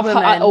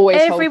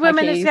every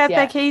woman has had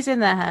their keys in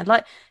their hand.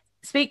 Like,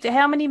 speak to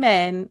how many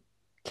men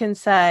can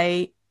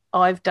say,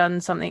 I've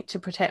done something to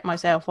protect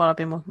myself while I've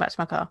been walking back to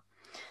my car.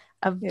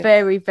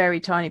 Very,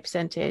 very tiny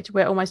percentage,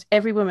 where almost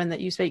every woman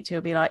that you speak to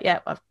will be like, yeah,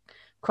 I've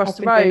crossed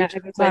the road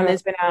when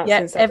there's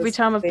every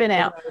time I've been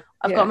out,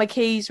 I've got my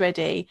keys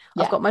ready,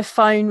 I've got my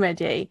phone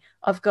ready,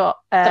 I've got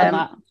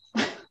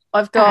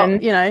I've got,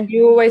 and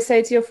you always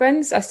say to your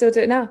friends, I still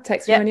do it now,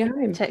 text me when you're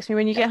home, text me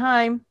when you get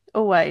home,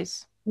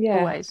 always.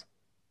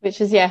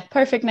 Which is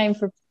perfect name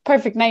for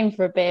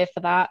a beer for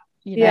that,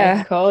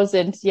 cause.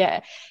 And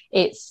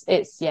it's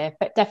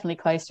definitely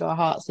close to our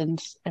hearts,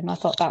 and I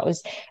thought that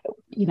was,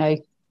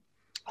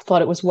 I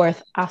thought it was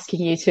worth asking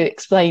you to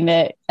explain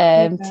it,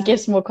 to give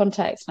some more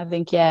context. And I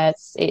think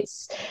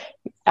it's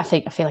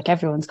I feel like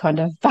everyone's kind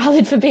of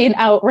valid for being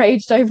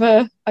outraged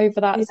over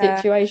that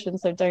situation.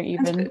 So don't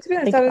even to be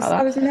honest, think about that.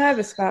 I was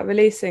nervous about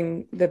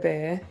releasing the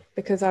beer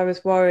because I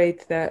was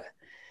worried that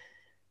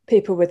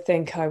people would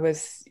think I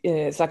was,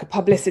 it's like a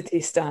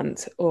publicity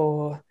stunt,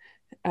 or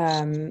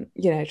trying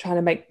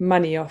to make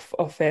money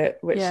off it,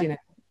 which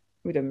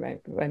we didn't make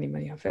any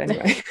money off it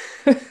anyway.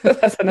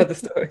 That's another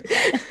story.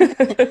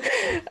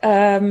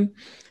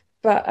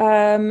 But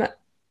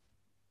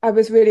I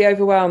was really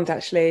overwhelmed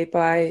actually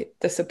by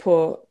the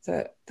support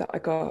that I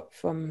got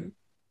from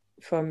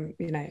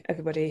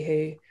everybody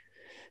who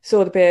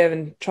saw the beer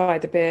and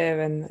tried the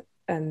beer, and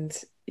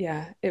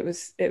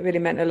it really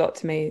meant a lot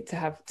to me to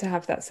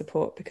have that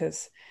support,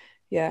 because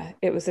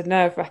it was a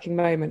nerve-wracking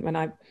moment when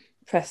I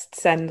pressed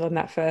send on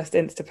that first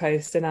Insta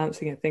post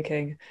announcing it,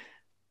 thinking,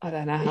 I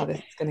don't know how this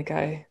is going to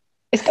go.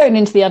 It's going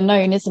into the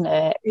unknown, isn't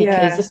it?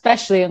 Because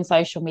especially on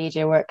social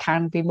media, where it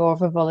can be more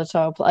of a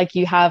volatile, like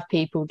you have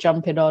people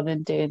jumping on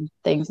and doing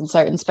things in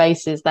certain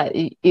spaces that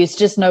it's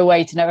just no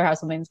way to know how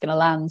something's going to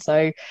land.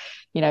 So,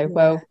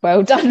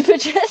 well done for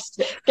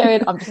just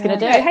going, I'm just going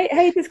to do it.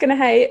 Hate is going to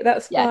hate,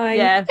 that's fine.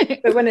 Yeah.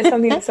 But when it's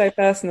something that's so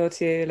personal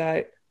to you,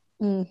 like,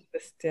 no,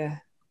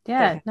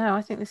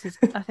 I think this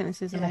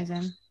is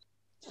amazing.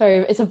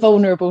 It's a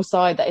vulnerable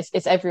side that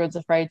it's everyone's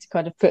afraid to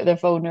kind of put their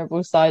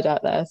vulnerable side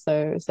out there.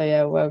 So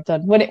well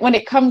done. When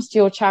it comes to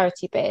your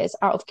charity beers,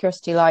 out of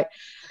curiosity, like,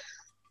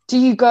 do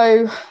you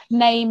go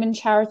name and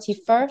charity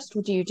first,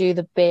 or do you do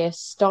the beer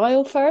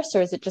style first,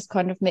 or is it just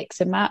kind of mix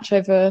and match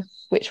over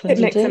which ones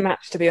you do? Mix and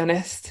match, to be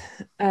honest.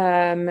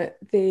 Often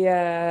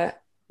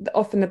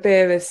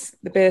the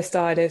beer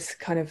style is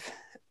kind of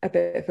a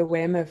bit of a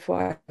whim of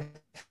what I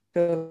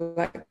feel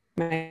like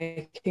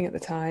making at the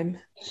time,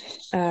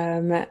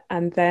 and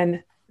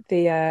then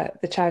the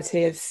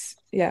charity is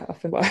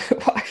often what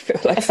I feel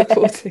like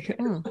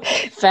supporting.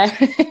 Fair.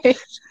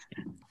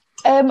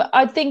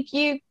 I think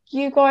you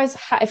guys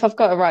if I've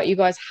got it right, you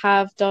guys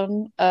have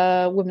done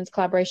a women's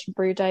collaboration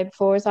brew day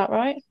before, is that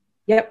right?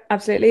 Yep,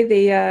 absolutely.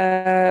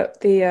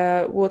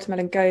 The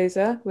watermelon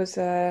goza was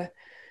a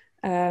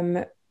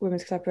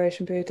women's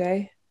collaboration brew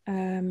day.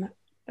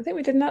 I think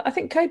we did not. I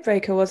think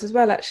Codebreaker was as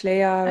well,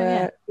 actually.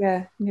 Our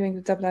New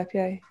England double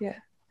IPA. Yeah.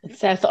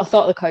 So I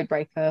thought the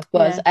Codebreaker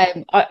was.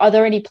 Yeah. Are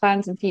there any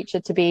plans in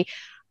future to be,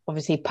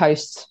 obviously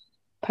post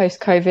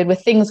COVID,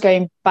 with things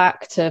going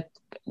back to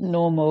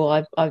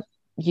normal? I've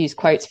used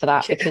quotes for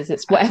that because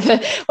it's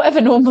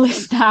whatever normal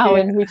is now,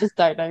 and we just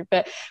don't know.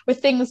 But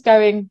with things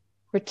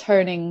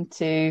returning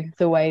to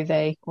the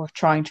way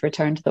trying to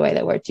return to the way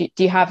they were, do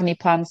you have any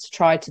plans to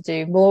try to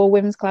do more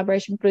women's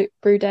collaboration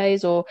brew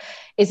days, or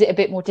is it a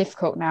bit more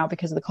difficult now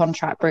because of the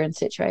contract brewing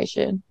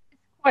situation?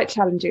 Quite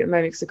challenging at the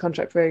moment because of the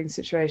contract brewing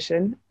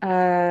situation,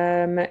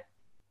 but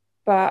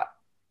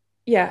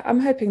I'm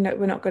hoping that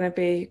we're not going to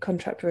be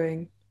contract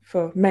brewing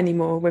for many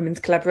more women's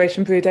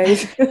collaboration brew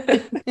days.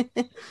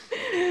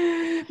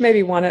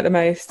 Maybe one at the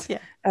most.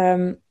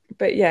 But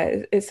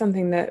it's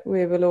something that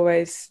we will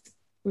always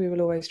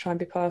try and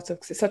be part of,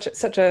 because it's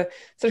such a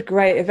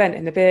great event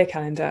in the beer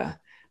calendar.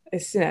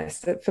 It's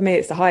for me,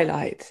 it's the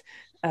highlight.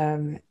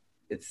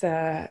 It's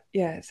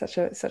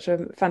such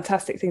a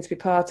fantastic thing to be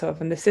part of,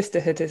 and the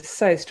sisterhood is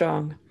so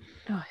strong.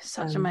 It's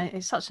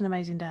such an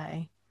amazing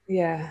day.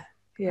 Yeah.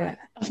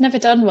 I've never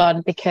done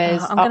one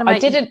because I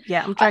didn't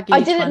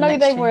know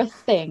they were a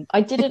thing.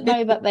 I didn't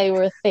know that they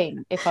were a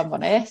thing, if I'm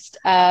honest.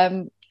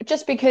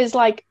 Just because,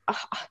 like,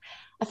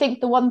 I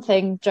think the one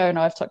thing, Joe and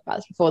I have talked about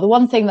this before, the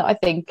one thing that I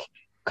think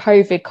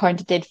COVID kind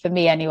of did for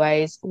me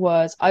anyways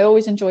was I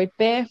always enjoyed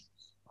beer.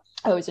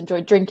 I always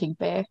enjoyed drinking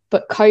beer,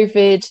 but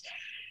COVID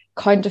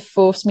kind of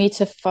forced me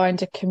to find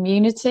a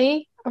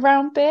community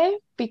around beer,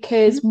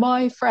 because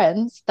my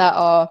friends that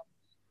are,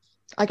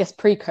 I guess,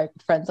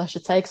 pre-COVID friends, I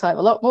should say, because I have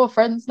a lot more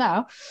friends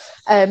now,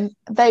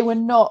 they were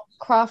not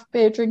craft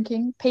beer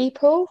drinking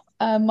people.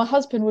 My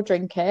husband will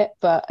drink it,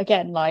 but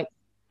again, like,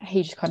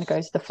 he just kind of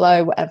goes with the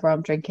flow. Whatever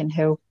I'm drinking,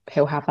 he'll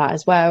have that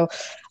as well.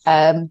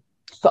 But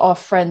our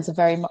friends are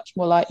very much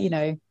more like,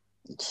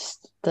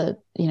 just go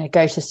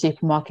to the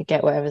supermarket,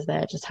 get whatever's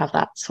there, just have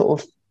that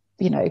sort of,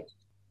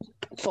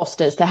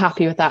 Foster's. They're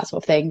happy with that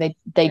sort of thing.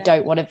 They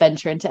don't want to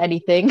venture into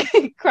anything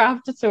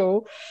craft at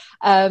all.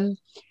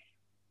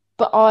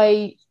 But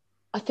I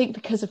think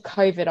because of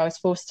COVID, I was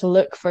forced to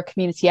look for a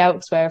community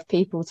elsewhere of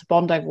people to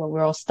bond over when we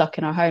were all stuck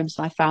in our homes.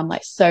 And I found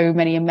like so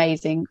many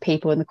amazing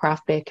people in the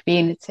craft beer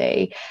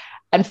community.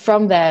 And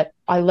from there,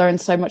 I learned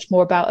so much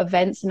more about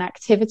events and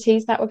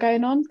activities that were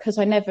going on, because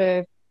I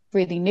never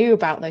really knew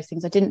about those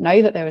things. I didn't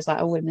know that there was like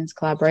a women's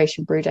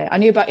collaboration brew day. I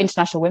knew about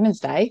International Women's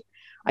Day.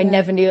 I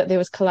never knew that there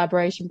was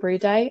collaboration brew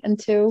day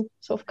until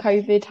sort of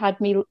COVID had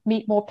me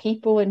meet more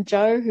people, and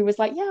Joe, who was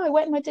like, I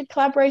went and I did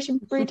collaboration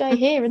brew day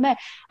here and there.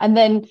 And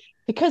then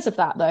because of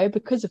that, though,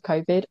 because of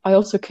COVID, I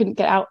also couldn't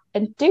get out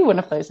and do one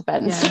of those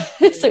events.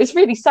 So it's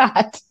really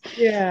sad.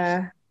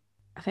 Yeah.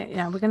 I think,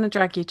 we're going to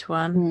drag you to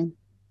one.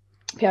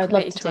 Yeah, I'd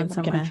love to do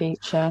one in the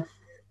future.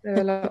 They're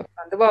a lot of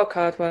fun. The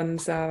wildcard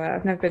ones are,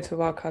 I've never been to a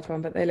wildcard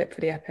one, but they look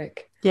pretty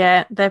epic.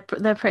 Yeah, they're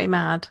pretty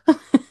mad.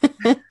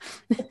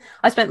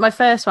 I spent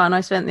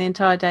the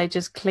entire day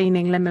just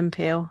cleaning lemon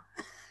peel.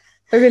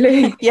 Oh,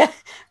 really? Yeah,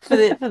 for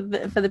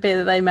the beer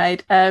that they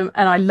made, and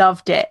I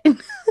loved it.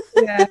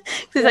 Yeah,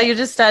 so you're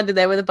just standing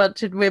there with a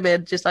bunch of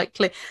women, just like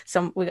we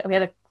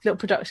had a little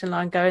production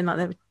line going, like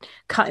they were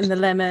cutting the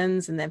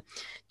lemons and then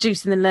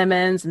juicing the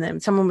lemons, and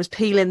then someone was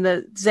peeling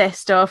the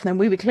zest off, and then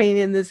we were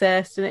cleaning the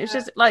zest, and it was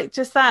just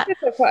that.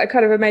 It's quite a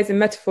kind of amazing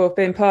metaphor of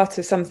being part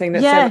of something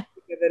that's so much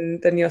bigger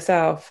than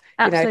yourself.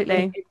 Absolutely,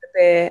 in the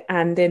beer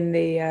and in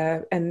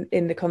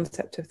the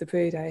concept of the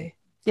brew day.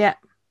 Yeah.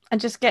 And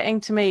just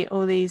getting to meet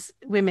all these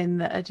women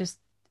that are just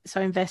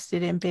so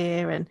invested in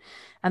beer and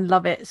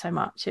love it so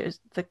much. It was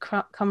the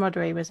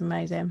camaraderie was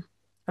amazing.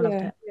 I loved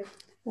it. Yeah,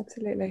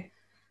 absolutely.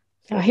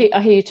 I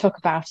hear you talk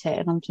about it,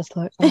 and I'm just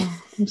like,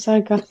 oh, I'm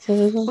so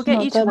gutted. We'll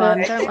get you to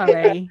one. Don't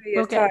worry.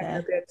 We'll get there.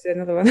 We'll be able to do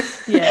another one.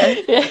 Yeah.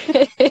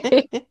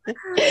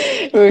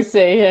 We'll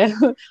see. Yeah.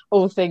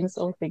 All things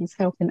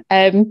helping.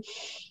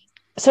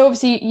 So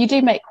obviously you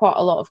do make quite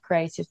a lot of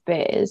creative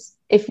beers.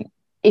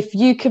 If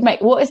you could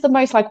make, what is the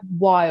most like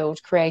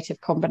wild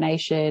creative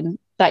combination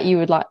that you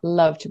would like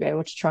love to be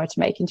able to try to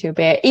make into a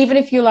beer, even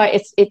if you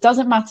like it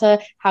doesn't matter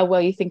how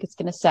well you think it's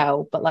going to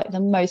sell, but like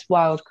the most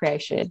wild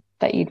creation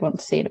that you'd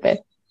want to see in a beer?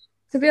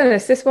 To be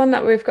honest, this one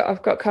that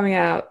I've got coming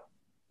out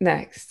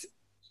next,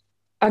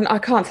 and I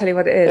can't tell you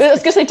what it is. I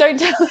was going to say,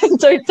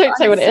 don't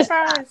say what it is.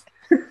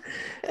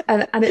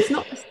 and it's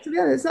not, to be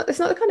honest, it's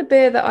not the kind of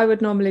beer that I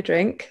would normally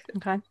drink.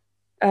 Okay.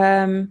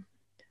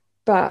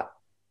 But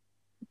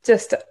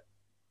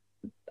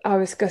I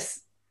was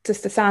just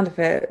the sound of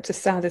it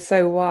just sounded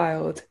so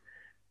wild.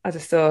 I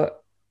just thought,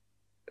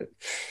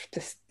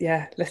 let's do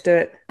it. Let's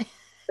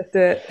do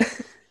it.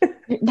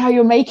 Now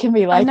you're making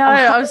me like,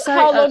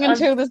 how long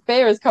until this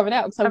beer is coming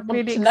out? I'm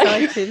really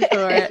excited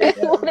for it.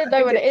 I want to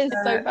know what it is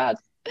so bad.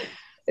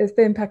 It's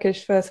been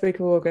packaged first week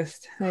of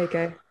August. There you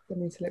go. I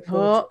need to look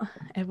forward.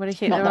 Everybody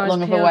keep not their that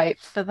long eyes of a wait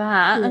for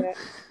that.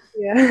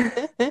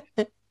 Yeah.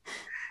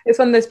 It's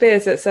one of those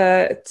beers that's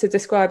to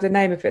describe the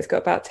name of it's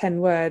got about 10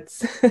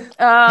 words.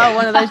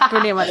 One of those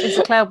brilliant ones. It's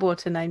a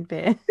Cloudwater named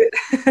beer.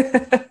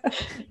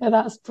 Yeah,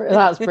 that's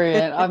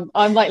brilliant.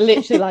 I'm like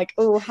literally like,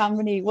 oh,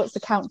 what's the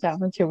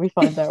countdown until we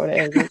find out what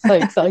it is? I'm so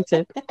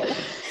excited.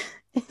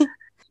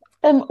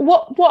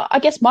 What I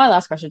guess my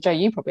last question, Jo,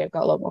 you probably have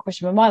got a lot more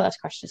questions, but my last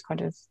question is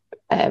kind of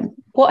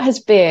what has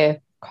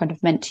beer kind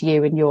of meant to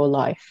you in your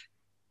life?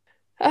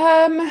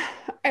 Can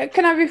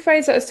I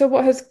rephrase that as to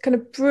what has kind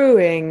of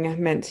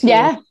brewing meant to you?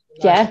 Yeah.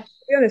 To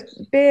be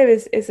honest, beer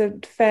is a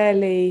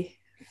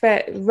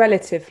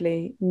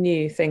relatively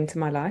new thing to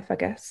my life, I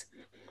guess.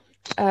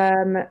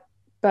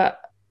 But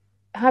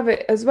have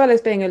it, as well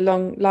as being a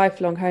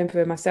lifelong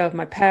homebrewer myself,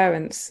 my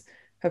parents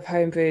have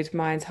homebrewed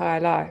my entire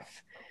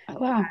life. Oh,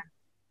 wow.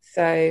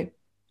 So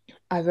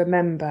I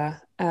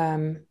remember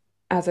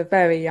as a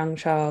very young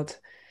child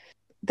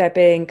there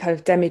being kind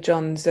of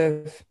demijohns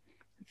of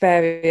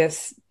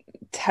various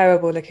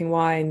terrible looking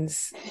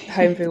wines,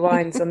 homebrew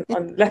wines on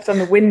left on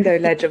the window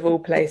ledge of all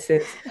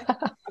places.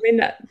 I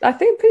mean, I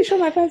think pretty sure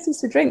my parents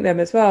used to drink them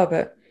as well,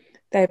 but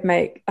they'd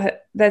make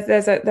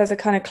there's a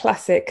kind of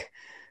classic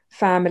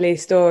family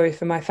story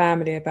for my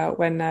family about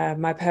when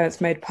my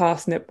parents made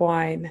parsnip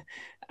wine,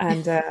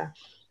 and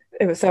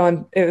it was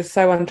so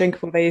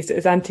undrinkable they used it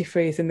as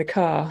antifreeze in the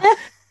car.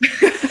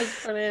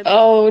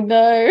 Oh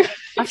no.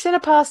 I've seen a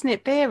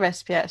parsnip beer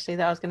recipe actually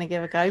that I was going to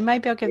give a go.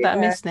 Maybe I'll give that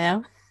a miss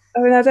now. I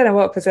mean, I don't know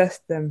what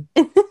possessed them.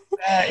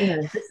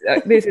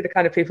 These are the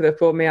kind of people that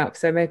brought me up,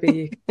 so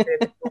maybe you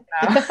can see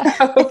now.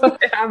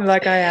 I'm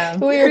like I am.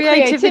 Where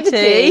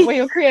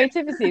your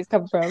creativities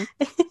come from.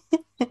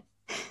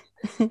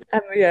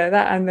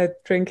 That and the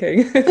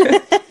drinking.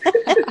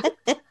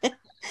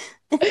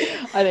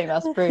 I think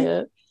that's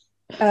brilliant.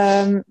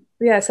 So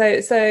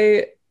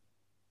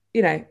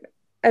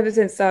ever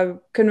since I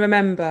can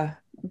remember,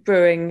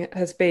 brewing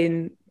has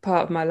been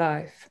part of my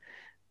life,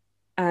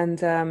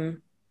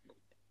 and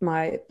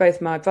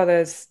both my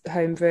brothers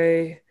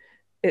homebrew.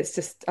 It's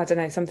just, I don't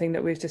know, something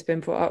that we've just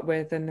been brought up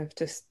with and have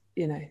just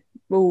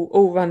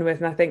all run with,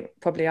 and I think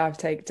probably I've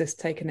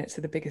taken it to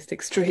the biggest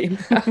extreme.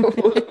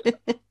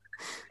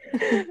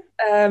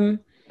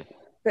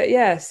 But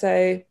yeah,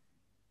 so,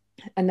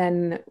 and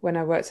then when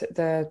I worked at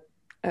the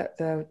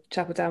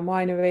Chapel Down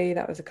Winery,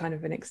 that was a kind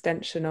of an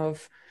extension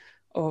of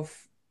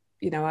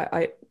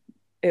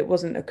it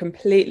wasn't a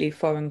completely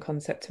foreign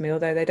concept to me,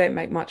 although they don't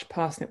make much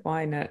parsnip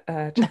wine at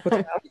Chapel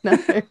Down. No.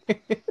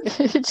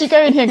 Did you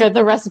go in here and go,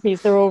 the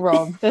recipes, they're all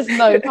wrong. There's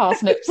no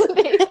parsnips.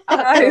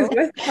 Where's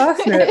the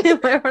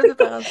parsnip? Where are the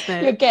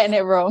parsnips? You're getting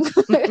it wrong.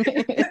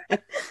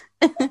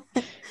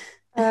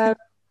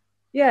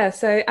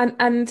 So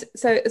and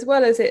so, as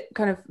well as it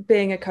kind of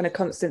being a kind of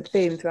constant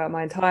theme throughout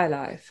my entire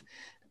life,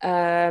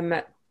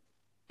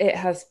 it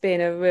has been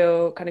a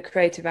real kind of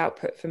creative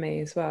output for me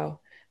as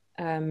well.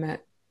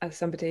 As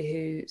somebody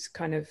who's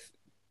kind of,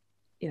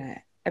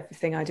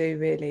 everything I do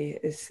really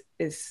is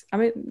I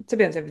mean, to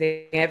be honest,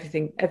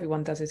 everything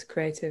everyone does is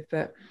creative,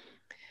 but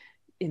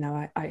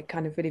I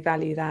kind of really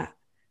value that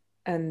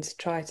and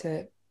try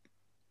to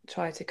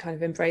try to kind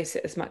of embrace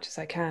it as much as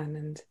I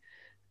can.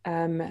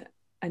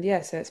 And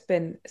yeah, so it's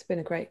been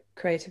a great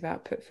creative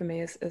output for me,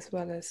 as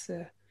well as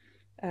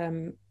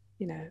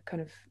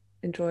kind of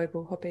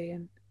enjoyable hobby.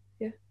 And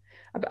yeah,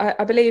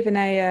 I believe in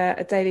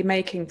a daily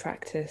making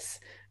practice.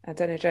 I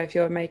don't know, Jo, if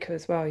you're a maker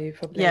as well. You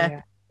probably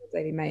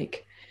daily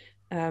make.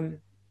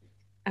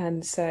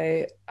 And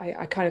so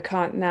I kind of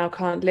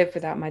can't live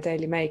without my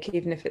daily make,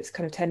 even if it's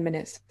kind of 10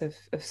 minutes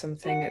of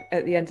something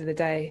at the end of the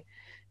day.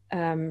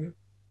 I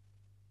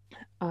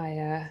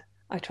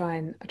try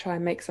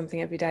and make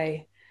something every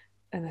day,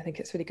 and I think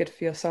it's really good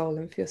for your soul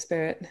and for your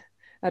spirit.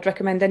 I'd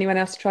recommend anyone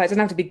else to try it. It doesn't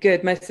have to be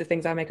good. Most of the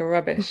things I make are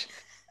rubbish.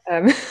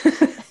 But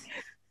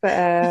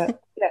yeah,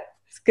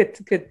 it's good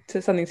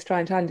to something to try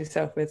and challenge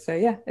yourself with. So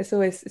yeah, it's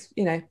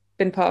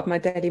been part of my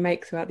daily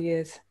make throughout the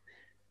years.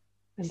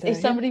 And, if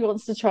somebody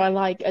wants to try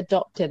like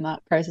adopting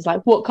that process, like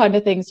what kind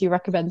of things do you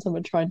recommend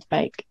someone trying to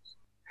make?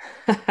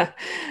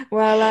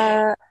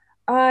 Well,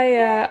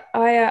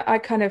 I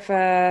kind of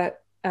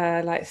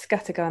like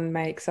scattergun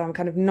make, so I'm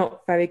kind of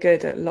not very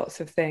good at lots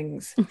of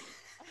things.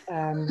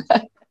 Over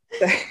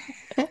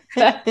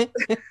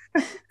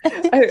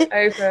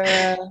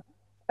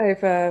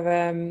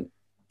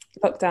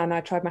lockdown,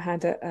 I tried my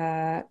hand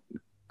at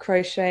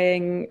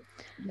crocheting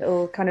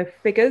little kind of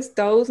figures,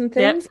 dolls and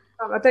things. Yep.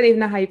 I don't even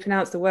know how you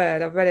pronounce the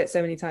word. I've read it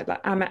so many times,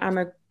 like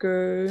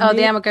amaguri. Oh,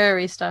 the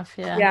amaguri stuff,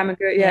 yeah. Yeah,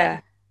 amaguri,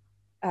 yeah.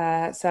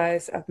 So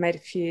I've made a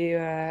few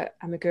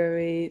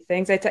amaguri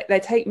things. They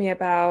take me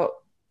about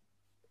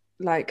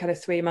like kind of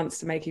 3 months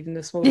to make even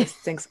the smallest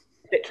things.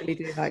 I literally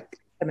do like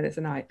 10 minutes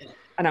a night,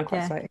 and I'm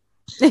quite sweaty.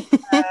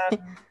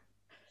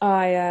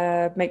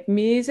 I make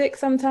music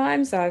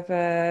sometimes. I've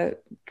been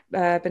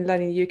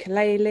learning the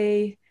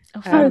ukulele.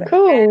 Oh,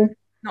 cool.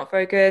 Not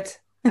very good.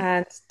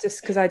 And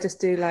just because I just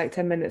do like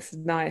 10 minutes a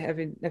night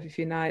every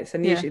few nights,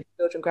 and usually the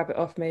children grab it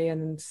off me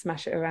and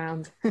smash it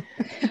around. So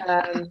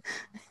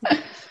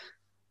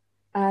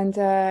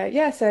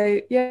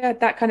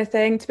that kind of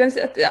thing. To be honest,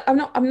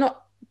 I'm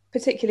not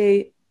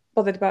particularly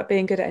bothered about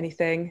being good at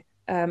anything.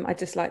 I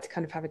just like to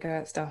kind of have a go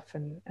at stuff,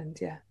 and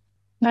yeah.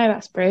 No,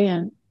 that's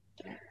brilliant.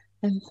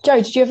 Jo,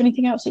 did you have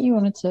anything else that you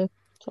wanted to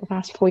sort of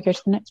ask before we go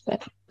to the next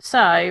bit?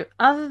 So,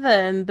 other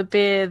than the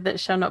beer that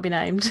shall not be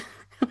named,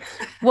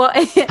 what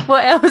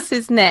else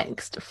is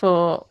next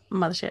for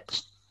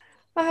Mothership?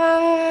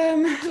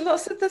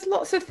 There's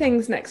lots of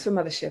things next for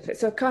Mothership. I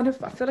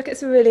feel like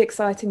it's a really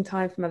exciting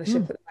time for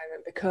Mothership at the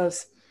moment,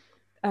 because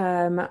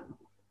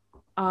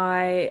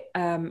I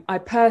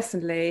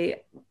personally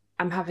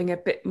am having a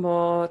bit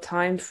more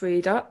time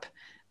freed up.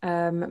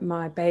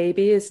 My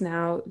baby is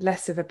now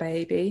less of a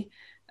baby,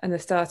 and I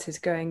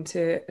started going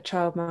to a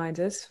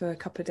childminders for a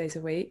couple of days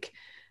a week.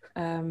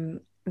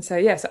 And so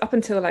up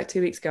until like 2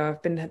 weeks ago,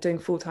 I've been doing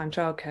full-time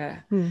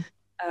childcare.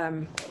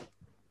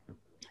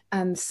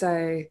 And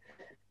so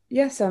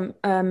yes,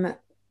 I'm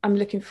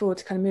looking forward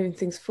to kind of moving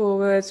things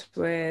forward.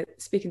 We're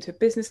speaking to a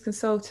business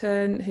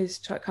consultant who's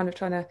trying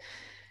to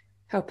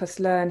help us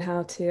learn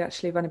how to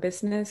actually run a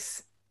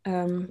business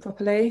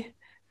properly,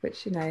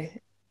 which,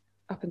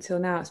 up until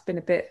now it's been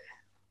a bit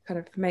kind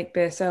of make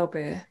beer, sell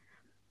beer.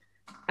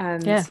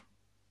 And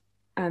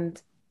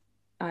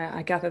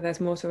I gather there's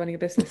more to running a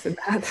business than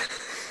that.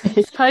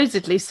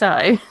 Supposedly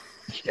so.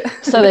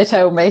 So they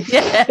tell me.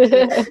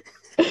 Yeah.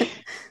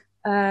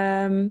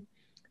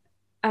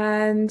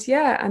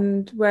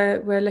 And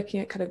we're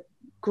looking at kind of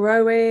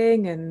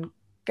growing and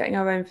getting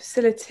our own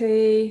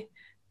facility,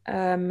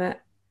 and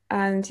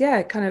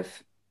kind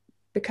of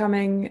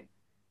becoming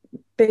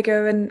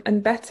bigger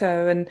and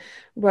better, and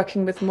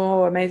working with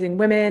more amazing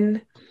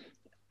women,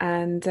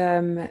 and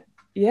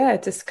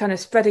just kind of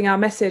spreading our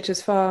message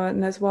as far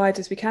and as wide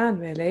as we can,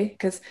 really,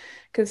 because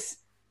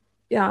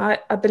I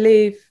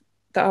believe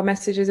that our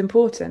message is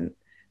important,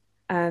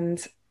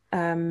 and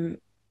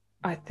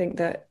I think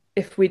that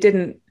if we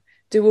didn't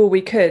do all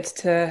we could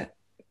to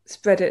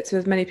spread it to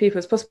as many people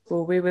as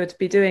possible, we would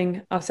be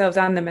doing ourselves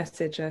and the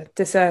message a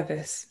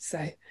disservice.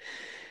 So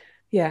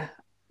yeah,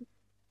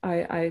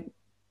 I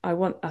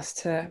want us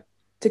to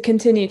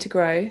continue to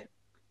grow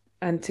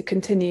and to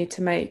continue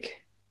to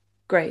make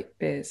great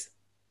beers.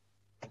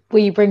 Will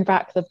you bring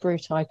back the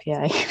Brut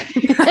IPA?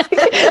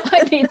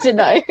 I need to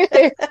know.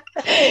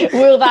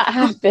 Will that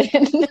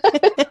happen?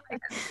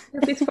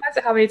 You'd be surprised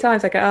at how many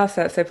times I get asked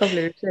that, so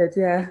probably we should,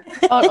 yeah.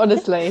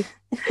 Honestly,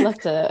 love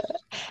to.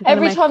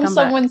 Every time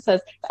someone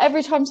says,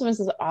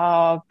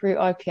 "Oh, Brut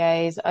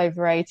IPA is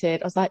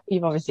overrated," I was like,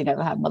 "You've obviously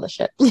never had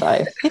Mothership,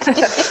 so."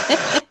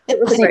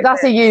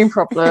 That's a you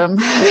problem.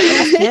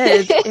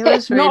 It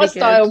was really not a good.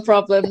 style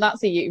problem.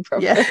 That's a you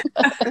problem. Yeah.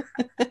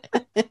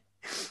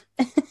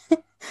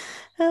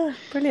 Oh,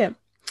 brilliant.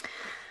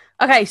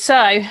 Okay,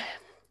 so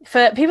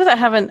for people that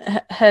haven't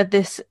heard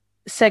this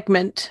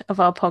segment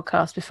of our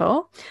podcast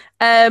before,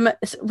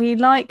 we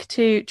like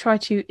to try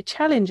to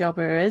challenge our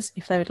brewers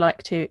if they would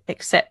like to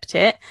accept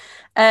it,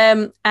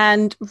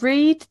 and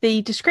read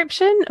the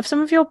description of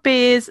some of your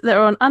beers that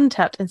are on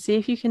Untapped and see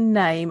if you can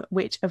name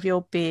which of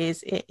your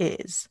beers it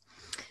is.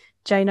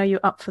 Jane, are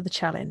you up for the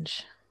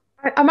challenge?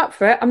 I'm up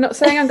for it. I'm not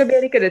saying I'm going to be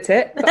any good at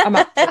it, but I'm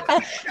up for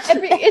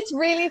it. It's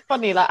really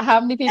funny, like how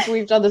many people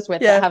we've done this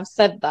with that have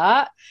said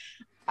that,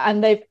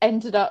 and they've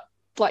ended up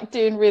like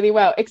doing really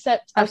well.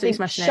 Except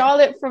Absolutely I think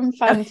Charlotte from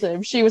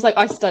Phantom, she was like,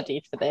 I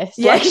studied for this.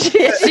 Yeah, like,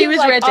 she was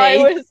like,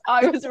 ready.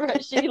 I was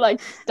ready. She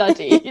like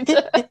studied.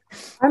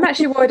 I'm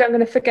actually worried I'm going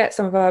to forget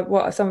some of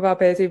our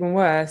beers even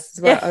worse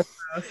as well.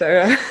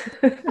 So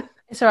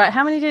it's all right.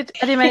 How many did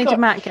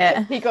Matt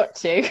get? He got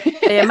 2.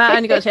 Yeah, Matt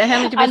only got 2. How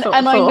many did we and four?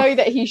 I know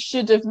that he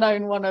should have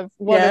known one of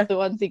the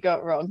ones he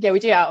got wrong. Yeah, we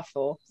do it out of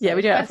 4. So yeah,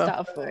 we do it out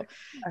of 4. Okay,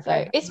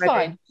 so it's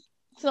fine.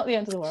 It's not the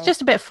end of the world. It's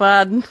just a bit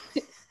fun.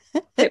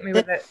 Hit me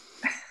with it.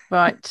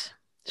 Right.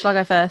 Shall I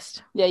go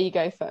first? Yeah, you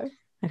go first.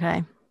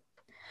 Okay.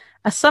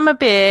 A summer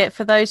beer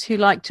for those who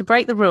like to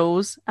break the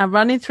rules, and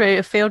running through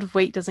a field of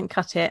wheat doesn't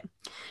cut it.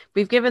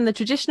 We've given the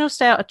traditional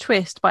stout a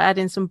twist by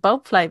adding some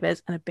bold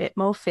flavours and a bit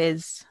more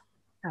fizz.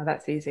 Oh,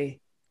 that's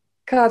easy.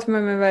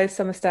 Cardamom and Rose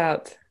Summer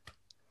Stout.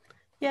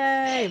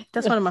 Yay!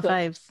 That's one of my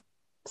faves.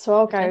 So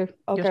I'll go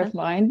for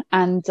mine.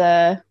 And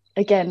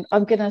again,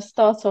 I'm going to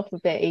start off a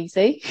bit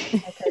easy.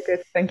 Okay,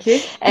 good. Thank you.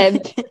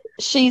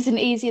 She's an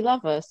easy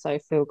lover, so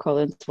Phil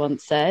Collins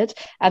once said.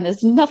 And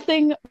there's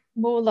nothing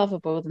more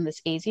lovable than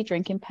this easy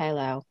drinking pale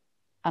ale.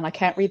 And I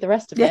can't read the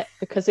rest of it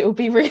because it will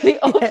be really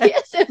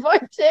obvious if I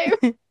do.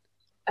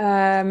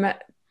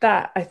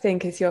 That, I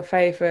think, is your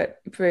favourite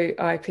brute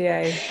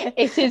IPA.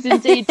 It is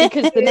indeed,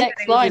 because the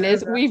next line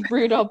is, we've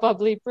brewed our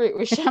bubbly brute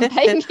with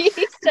champagne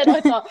yeast. And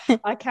I thought,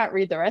 I can't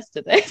read the rest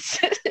of this.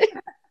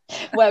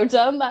 Well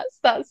done.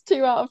 That's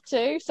 2 out of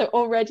 2. So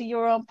already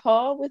you're on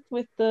par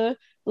with the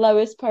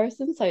lowest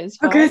person. So it's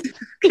fine. Good.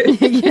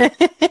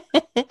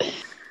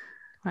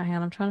 Right, hang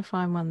on. I'm trying to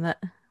find one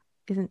that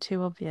isn't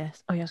too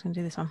obvious. Oh, yeah, I was going to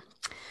do this one.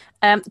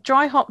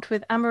 Dry hopped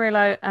with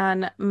Amarillo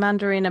and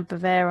Mandarina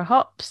Bavera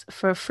hops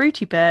for a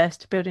fruity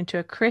burst, build into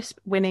a crisp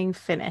winning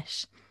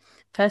finish.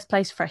 First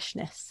place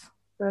freshness.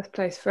 First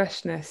place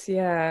freshness,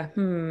 yeah.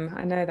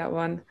 I know that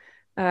one.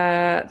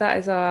 That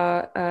is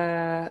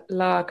our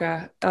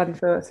lager,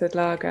 unfiltered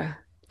lager.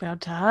 Well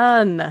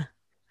done.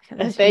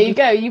 There you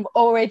go. You've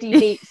already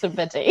beat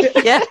somebody.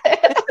 Yeah.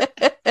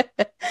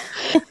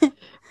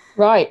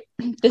 Right.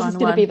 This is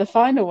going to be the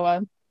final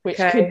one, which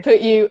could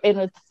put you in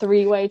a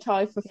 3-way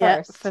tie for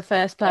first. For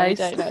first place.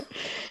 I don't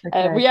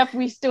know.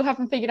 We still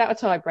haven't figured out a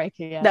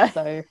tiebreaker yet. No.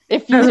 So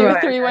if you do a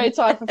 3-way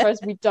tie for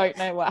first, we don't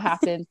know what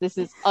happens. This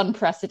is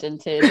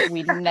unprecedented.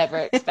 We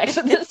never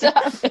expected this to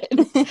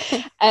happen.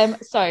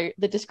 So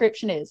the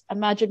description is: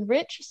 imagine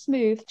rich,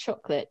 smooth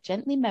chocolate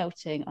gently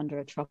melting under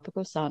a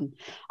tropical sun.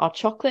 Our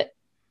chocolate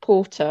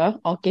porter,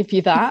 I'll give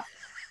you that.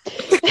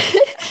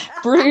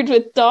 Brewed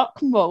with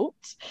dark malt,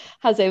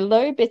 has a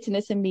low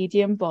bitterness and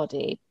medium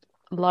body,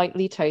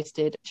 lightly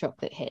toasted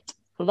chocolate hit.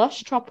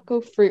 Lush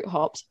tropical fruit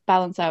hops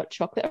balance out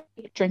chocolate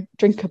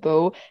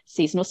drinkable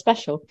seasonal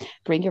special.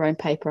 Bring your own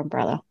paper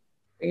umbrella.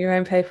 Bring your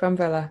own paper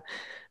umbrella.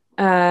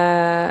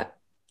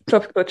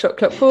 Tropical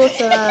chocolate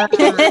porter.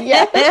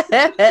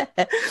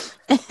 Yes.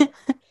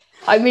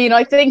 I mean,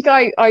 I think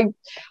I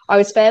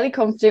was fairly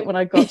confident when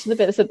I got to the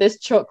bit that said this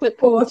chocolate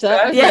porter.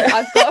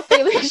 I've got a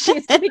feeling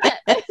she's going to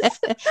get this.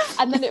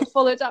 And then it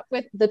followed up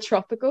with the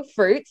tropical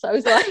fruits. I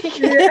was like,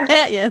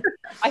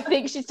 I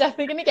think she's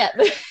definitely going to get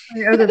this.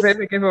 It was a bit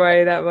of a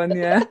giveaway, that one,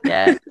 yeah.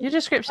 Yeah, your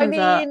descriptions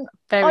are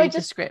very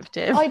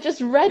descriptive. I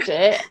just read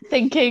it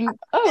thinking,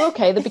 oh,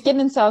 okay, the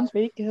beginning sounds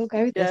really good. I'll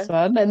go with this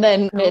one. And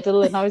then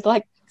middle, and I was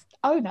like,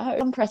 oh no,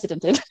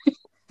 unprecedented.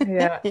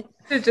 Yeah,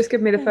 just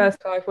give me the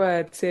first 5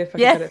 words, see if I can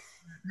get it.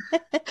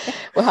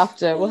 We'll have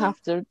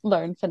to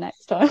learn for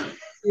next time.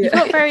 You've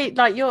got very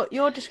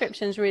your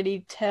descriptions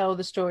really tell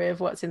the story of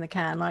what's in the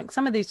can. Like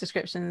some of these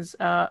descriptions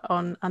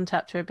on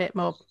Untapped are a bit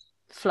more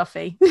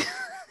fluffy.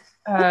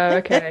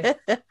 Okay.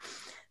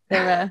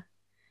 They're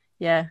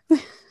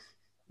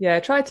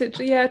try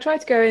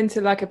to go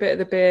into like a bit of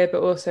the beer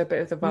but also a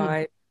bit of the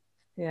vibe.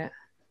 I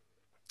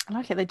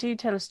like it. They do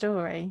tell a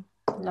story.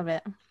 Love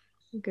it.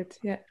 Good.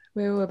 Yeah,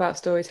 we're all about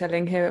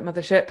storytelling here at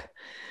Mothership.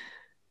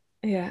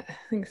 I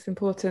think it's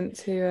important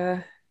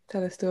to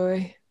tell a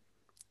story.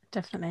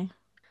 Definitely.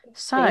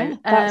 So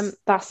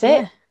that's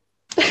it.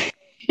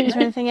 Is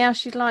there anything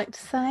else you'd like to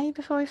say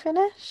before we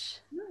finish?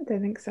 No, I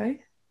don't think so.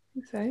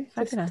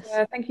 Fabulous.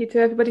 Just, thank you to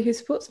everybody who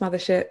supports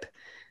Mothership,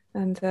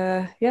 and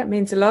it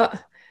means a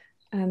lot.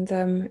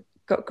 And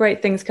got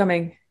great things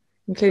coming,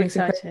 including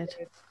some.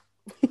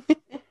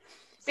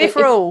 Beer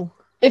for all.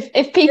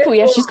 If people,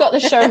 she's got the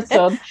shirt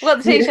on. We've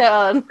got the t-shirt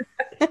on.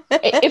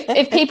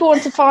 if people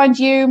want to find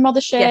you,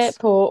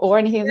 Mothership, or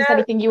anything, there's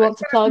anything you want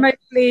to plug.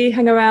 Mostly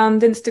hang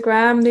around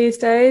Instagram these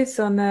days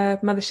on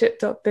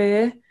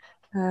mothership.beer.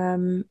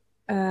 Our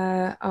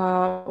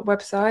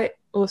website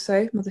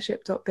also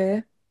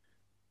mothership.beer.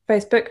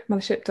 Facebook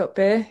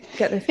mothership.beer.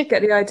 Get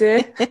the idea.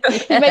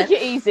 Make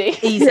it easy.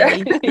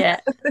 Yeah.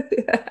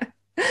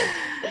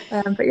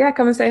 But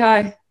come and say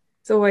hi.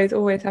 It's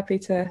always happy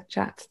to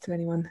chat to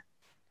anyone.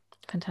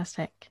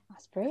 Fantastic.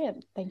 That's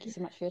brilliant. Thank you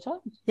so much for your time.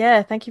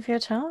 Yeah, thank you for your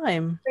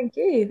time. Thank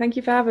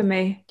you for having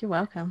me. You're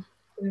welcome.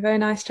 It was a very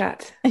nice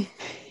chat.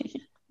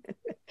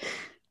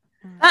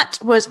 That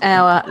was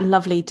our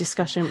lovely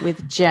discussion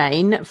with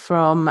Jane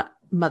from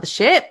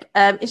Mothership.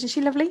 Isn't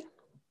she lovely?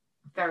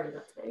 Very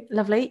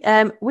lovely.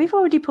 Lovely. We've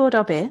already poured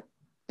our beer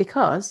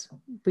because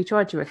we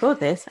tried to record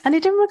this and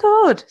it didn't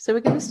record. So we're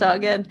going to start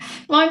again.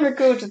 Mine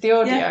recorded the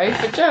audio,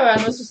 but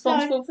Joanne was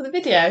responsible for the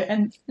video.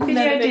 And the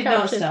video did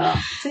not start.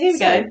 So here we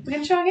go. We're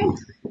going to try again.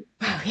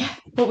 Well, yeah.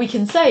 What we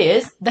can say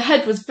is the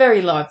head was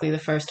very lively the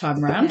first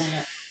time round.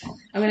 Yeah.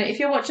 If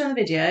you're watching the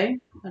video,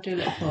 I'll do a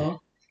little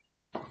pour.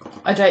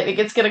 I don't think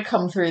it's going to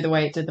come through the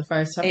way it did the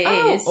first time. It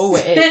is. Oh,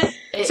 it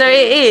is. So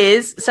it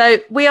is. So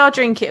we are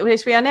drinking.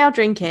 We are now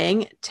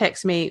drinking.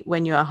 Text me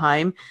when you are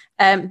home.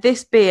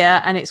 This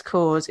beer and its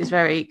cause is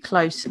very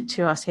close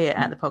to us here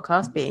at the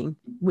podcast, being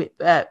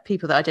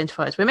people that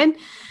identify as women,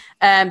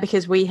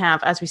 because we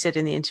have, as we said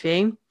in the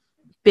interview,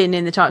 been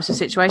in the types of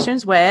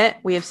situations where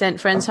we have sent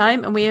friends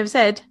home and we have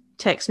said,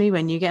 text me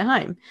when you get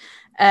home.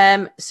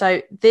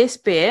 So this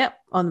beer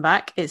on the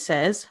back, it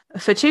says,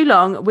 for too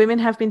long, women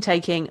have been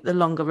taking the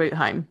longer route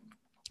home.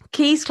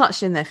 Keys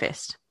clutched in their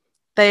fist.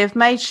 They have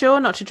made sure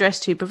not to dress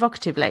too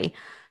provocatively.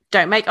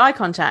 Don't make eye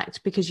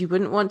contact because you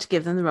wouldn't want to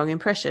give them the wrong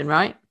impression,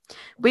 right?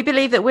 We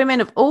believe that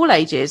women of all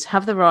ages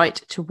have the right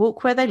to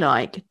walk where they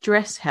like,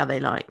 dress how they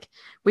like.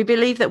 We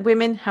believe that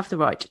women have the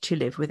right to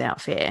live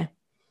without fear.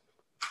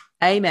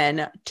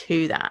 Amen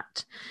to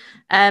that.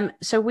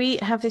 So we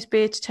have this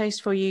beer to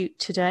taste for you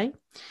today.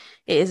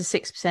 It is a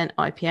 6%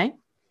 IPA.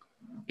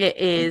 It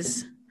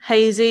is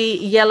hazy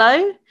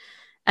yellow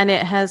and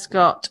it has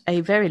got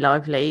a very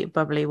lively,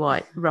 bubbly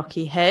white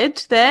rocky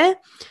head there.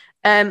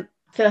 I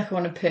feel like I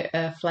want to put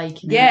a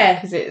flake in it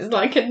because it's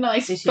like a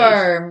nice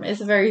firm.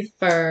 It's a very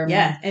firm.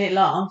 Yeah, and it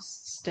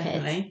lasts,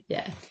 definitely.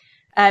 Head.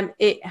 Yeah.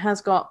 It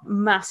has got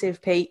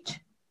massive peach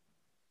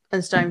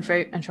and stone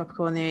fruit and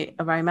tropical in the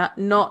aroma.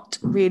 Not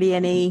really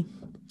any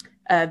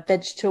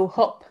vegetal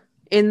hop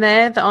in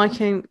there that I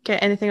can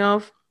get anything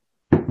of.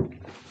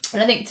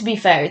 And I think, to be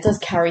fair, it does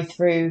carry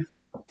through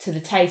to the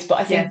taste. But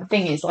I think the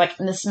thing is, like,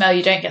 in the smell,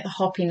 you don't get the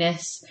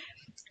hoppiness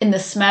in the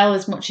smell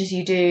as much as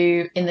you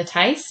do in the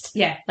taste.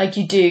 Yeah. Like,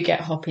 you do get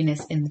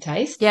hoppiness in the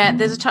taste. Yeah,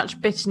 there's a touch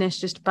of bitterness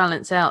just to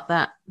balance out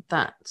that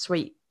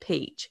sweet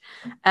peach.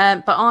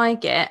 But I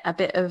get a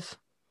bit of,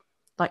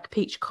 like,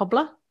 peach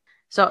cobbler.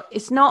 So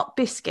it's not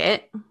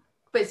biscuit.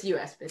 But it's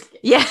US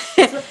biscuit. Yeah.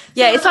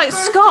 It's like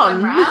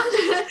scone.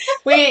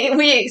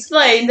 We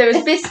explained there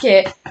was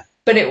biscuit.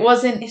 But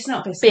it's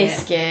not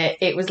biscuit.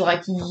 It was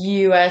like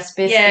US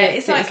biscuit. Yeah,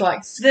 it's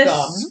like scone.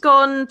 The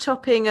scone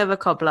topping of a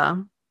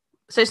cobbler.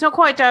 So it's not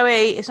quite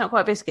doughy, it's not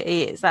quite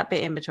biscuity, it's that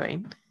bit in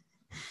between.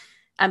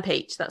 And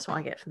peach, that's what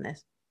I get from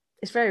this.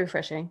 It's very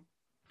refreshing.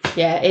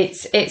 Yeah,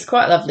 it's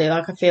quite lovely.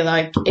 Like, I feel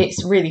like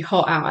it's really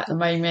hot out at the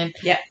moment.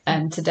 Yeah.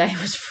 And today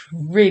was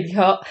really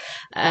hot.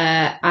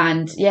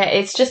 And yeah,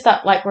 it's just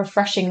that like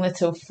refreshing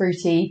little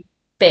fruity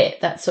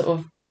bit that sort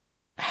of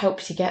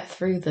helps you get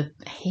through the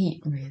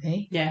heat,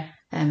 really. Yeah.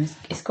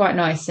 It's quite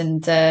nice.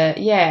 And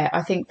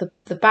I think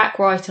the back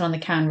writing on the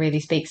can really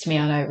speaks to me.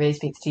 I know it really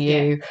speaks to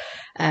you.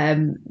 Yeah.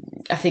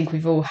 I think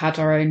we've all had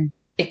our own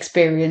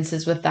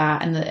experiences with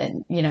that,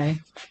 and you know,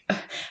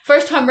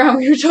 first time round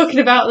we were talking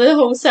about the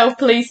whole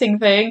self-policing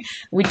thing.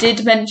 We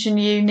did mention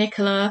you,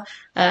 Nicola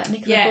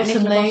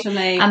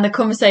Bottomley, and the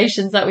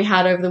conversations that we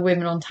had over the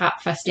Women on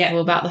Tap festival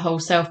about the whole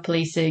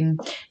self-policing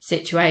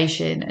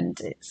situation, and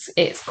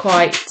it's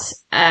quite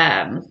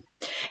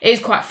it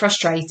is quite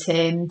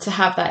frustrating to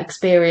have that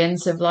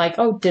experience of like,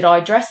 oh, did I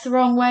dress the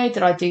wrong way?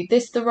 Did I do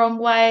this the wrong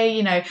way?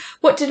 You know,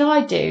 what did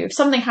I do? If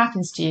something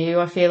happens to you,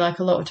 I feel like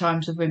a lot of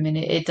times with women,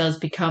 it does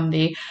become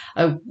the,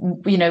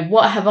 you know,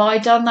 what have I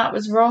done that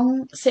was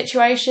wrong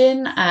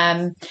situation?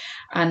 And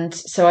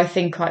so I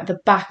think like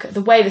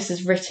the way this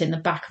is written, the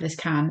back of this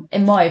can,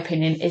 in my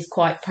opinion, is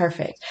quite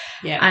perfect.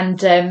 Yeah.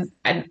 And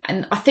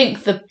I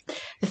think the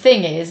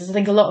thing is I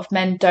think a lot of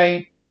men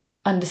don't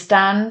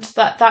understand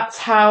that that's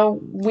how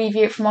we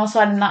view it from our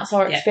side, and that's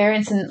our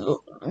experience. And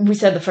we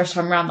said the first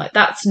time around, like,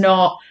 it's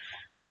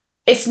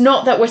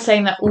not that we're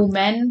saying that all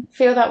men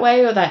feel that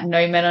way or that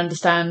no men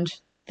understand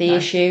the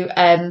issue,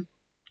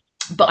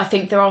 but I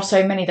think there are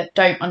so many that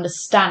don't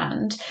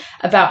understand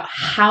about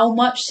how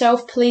much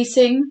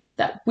self-policing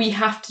that we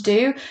have to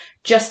do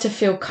just to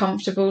feel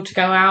comfortable to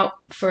go out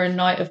for a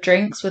night of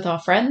drinks with our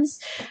friends.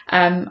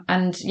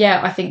 And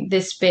yeah, I think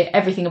this beer,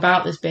 everything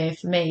about this beer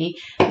for me,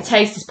 the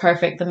taste is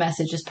perfect, the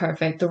message is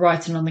perfect, the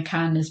writing on the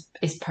can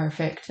is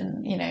perfect.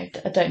 And, you know,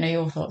 I don't know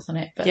your thoughts on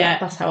it, but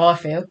that's how I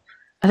feel.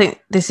 I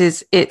think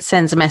it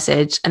sends a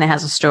message and it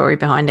has a story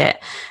behind it.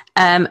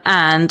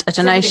 And a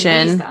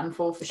donation.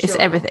 It's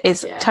everything.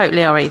 It's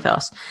totally our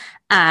ethos.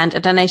 And a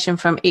donation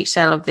from each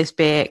sale of this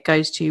beer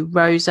goes to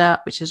Rosa,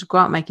 which is a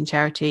grant-making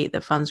charity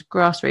that funds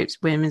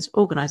grassroots women's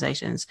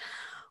organisations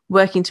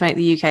working to make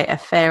the UK a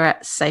fairer,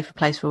 safer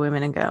place for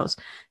women and girls.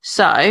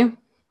 So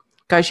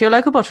go to your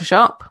local bottle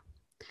shop,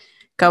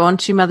 go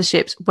onto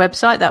Mothership's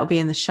website, that will be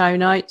in the show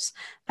notes,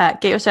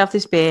 get yourself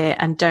this beer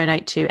and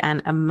donate to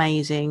an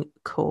amazing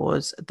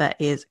cause that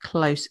is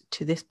close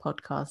to this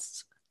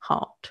podcast's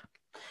heart.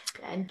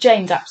 And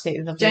Jane's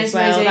absolutely lovely Jane's as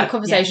well. amazing. That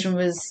conversation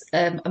was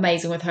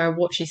amazing with her.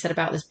 What she said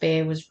about this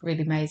beer was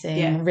really amazing.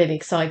 Yeah. I'm really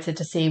excited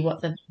to see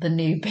what the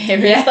new beer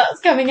is that's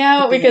coming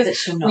out, because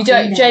we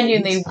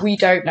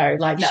don't know.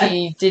 Like, No.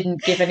 she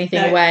didn't give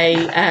anything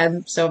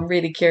away, so I'm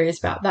really curious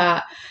about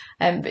that.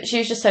 But she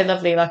was just so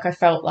lovely. Like, I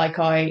felt like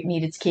I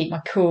needed to keep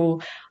my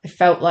cool. I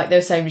felt like there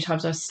were so many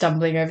times I was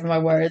stumbling over my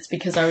words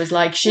because I was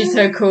like, she's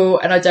so cool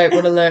and I don't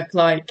want to look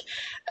like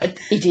an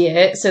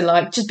idiot. So,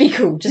 like, just be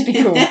cool.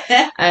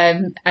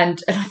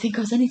 And I think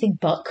I was anything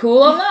but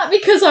cool on that,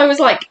 because I was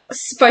like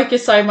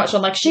focused so much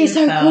on like, she's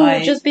so cool,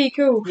 just be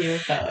cool.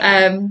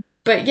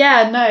 But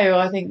yeah, no,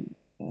 I think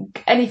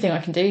anything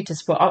I can do to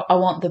support. I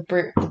want the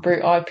Brute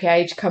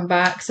IPA to come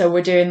back. So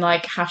we're doing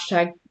like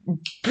hashtag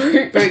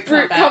Brute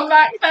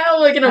comeback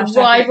now. We're going to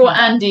rival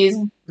Andy's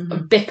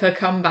Bipper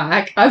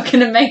comeback. I'm going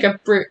to make a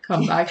Brute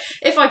comeback.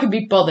 If I can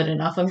be bothered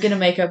enough, I'm going to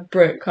make a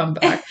Brute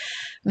comeback.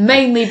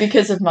 Mainly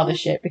because of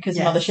Mothership, because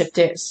Mothership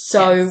did it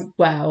so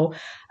well.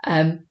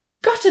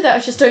 Gutted that I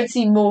just don't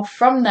see more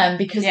from them,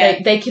 because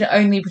they can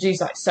only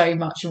produce like so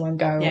much in one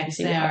go.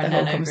 Obviously, we had the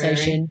whole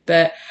conversation,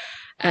 but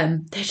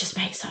they just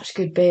make such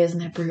good beers,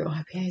 and their Brute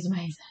IPA is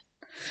amazing.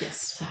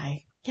 Yes. So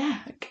yeah,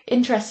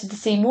 interested to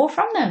see more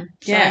from them.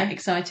 So, yeah,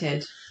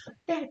 excited.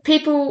 Yeah, if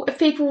people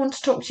want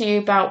to talk to you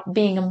about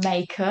being a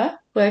maker,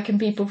 where can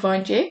people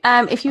find you?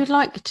 If you would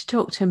like to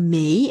talk to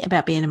me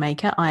about being a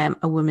maker, I am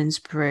a Woman's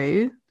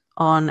Brew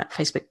on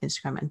Facebook,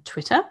 Instagram, and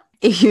Twitter.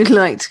 If you'd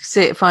like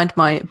to find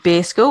my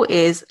beer school,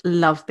 is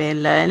Love Beer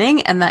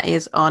Learning, and that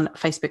is on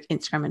Facebook,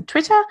 Instagram, and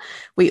Twitter.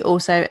 We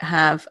also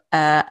have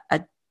a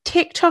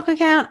TikTok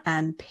account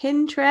and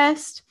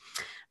Pinterest.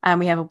 And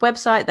we have a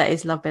website that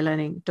is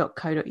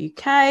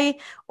lovebeerlearning.co.uk,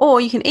 or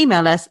you can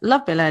email us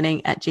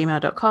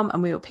lovebeerlearning@gmail.com,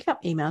 and we will pick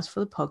up emails for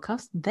the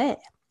podcast there.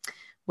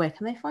 Where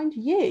can they find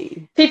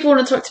you? People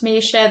want to talk to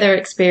me, share their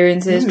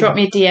experiences, drop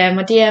me a DM.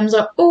 My DMs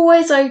are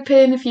always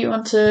open. If you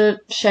want to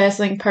share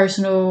something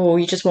personal, or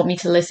you just want me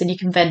to listen, you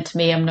can vent to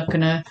me. I'm not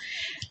going to,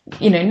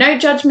 no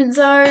judgment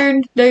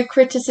zone, no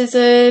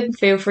criticism.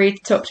 Feel free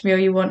to talk to me all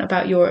you want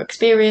about your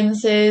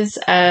experiences,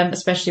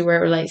 especially where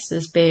it relates to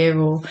this beer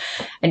or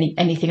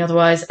anything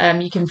otherwise.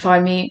 You can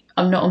find me.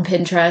 I'm not on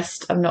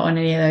Pinterest. I'm not on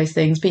any of those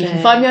things, but you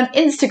can find me on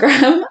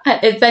Instagram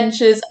at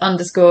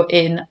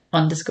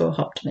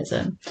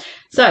adventures_in_optimism.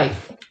 So,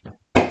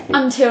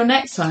 until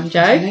next time,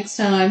 Joe. Until next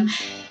time.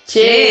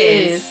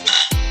 Cheers.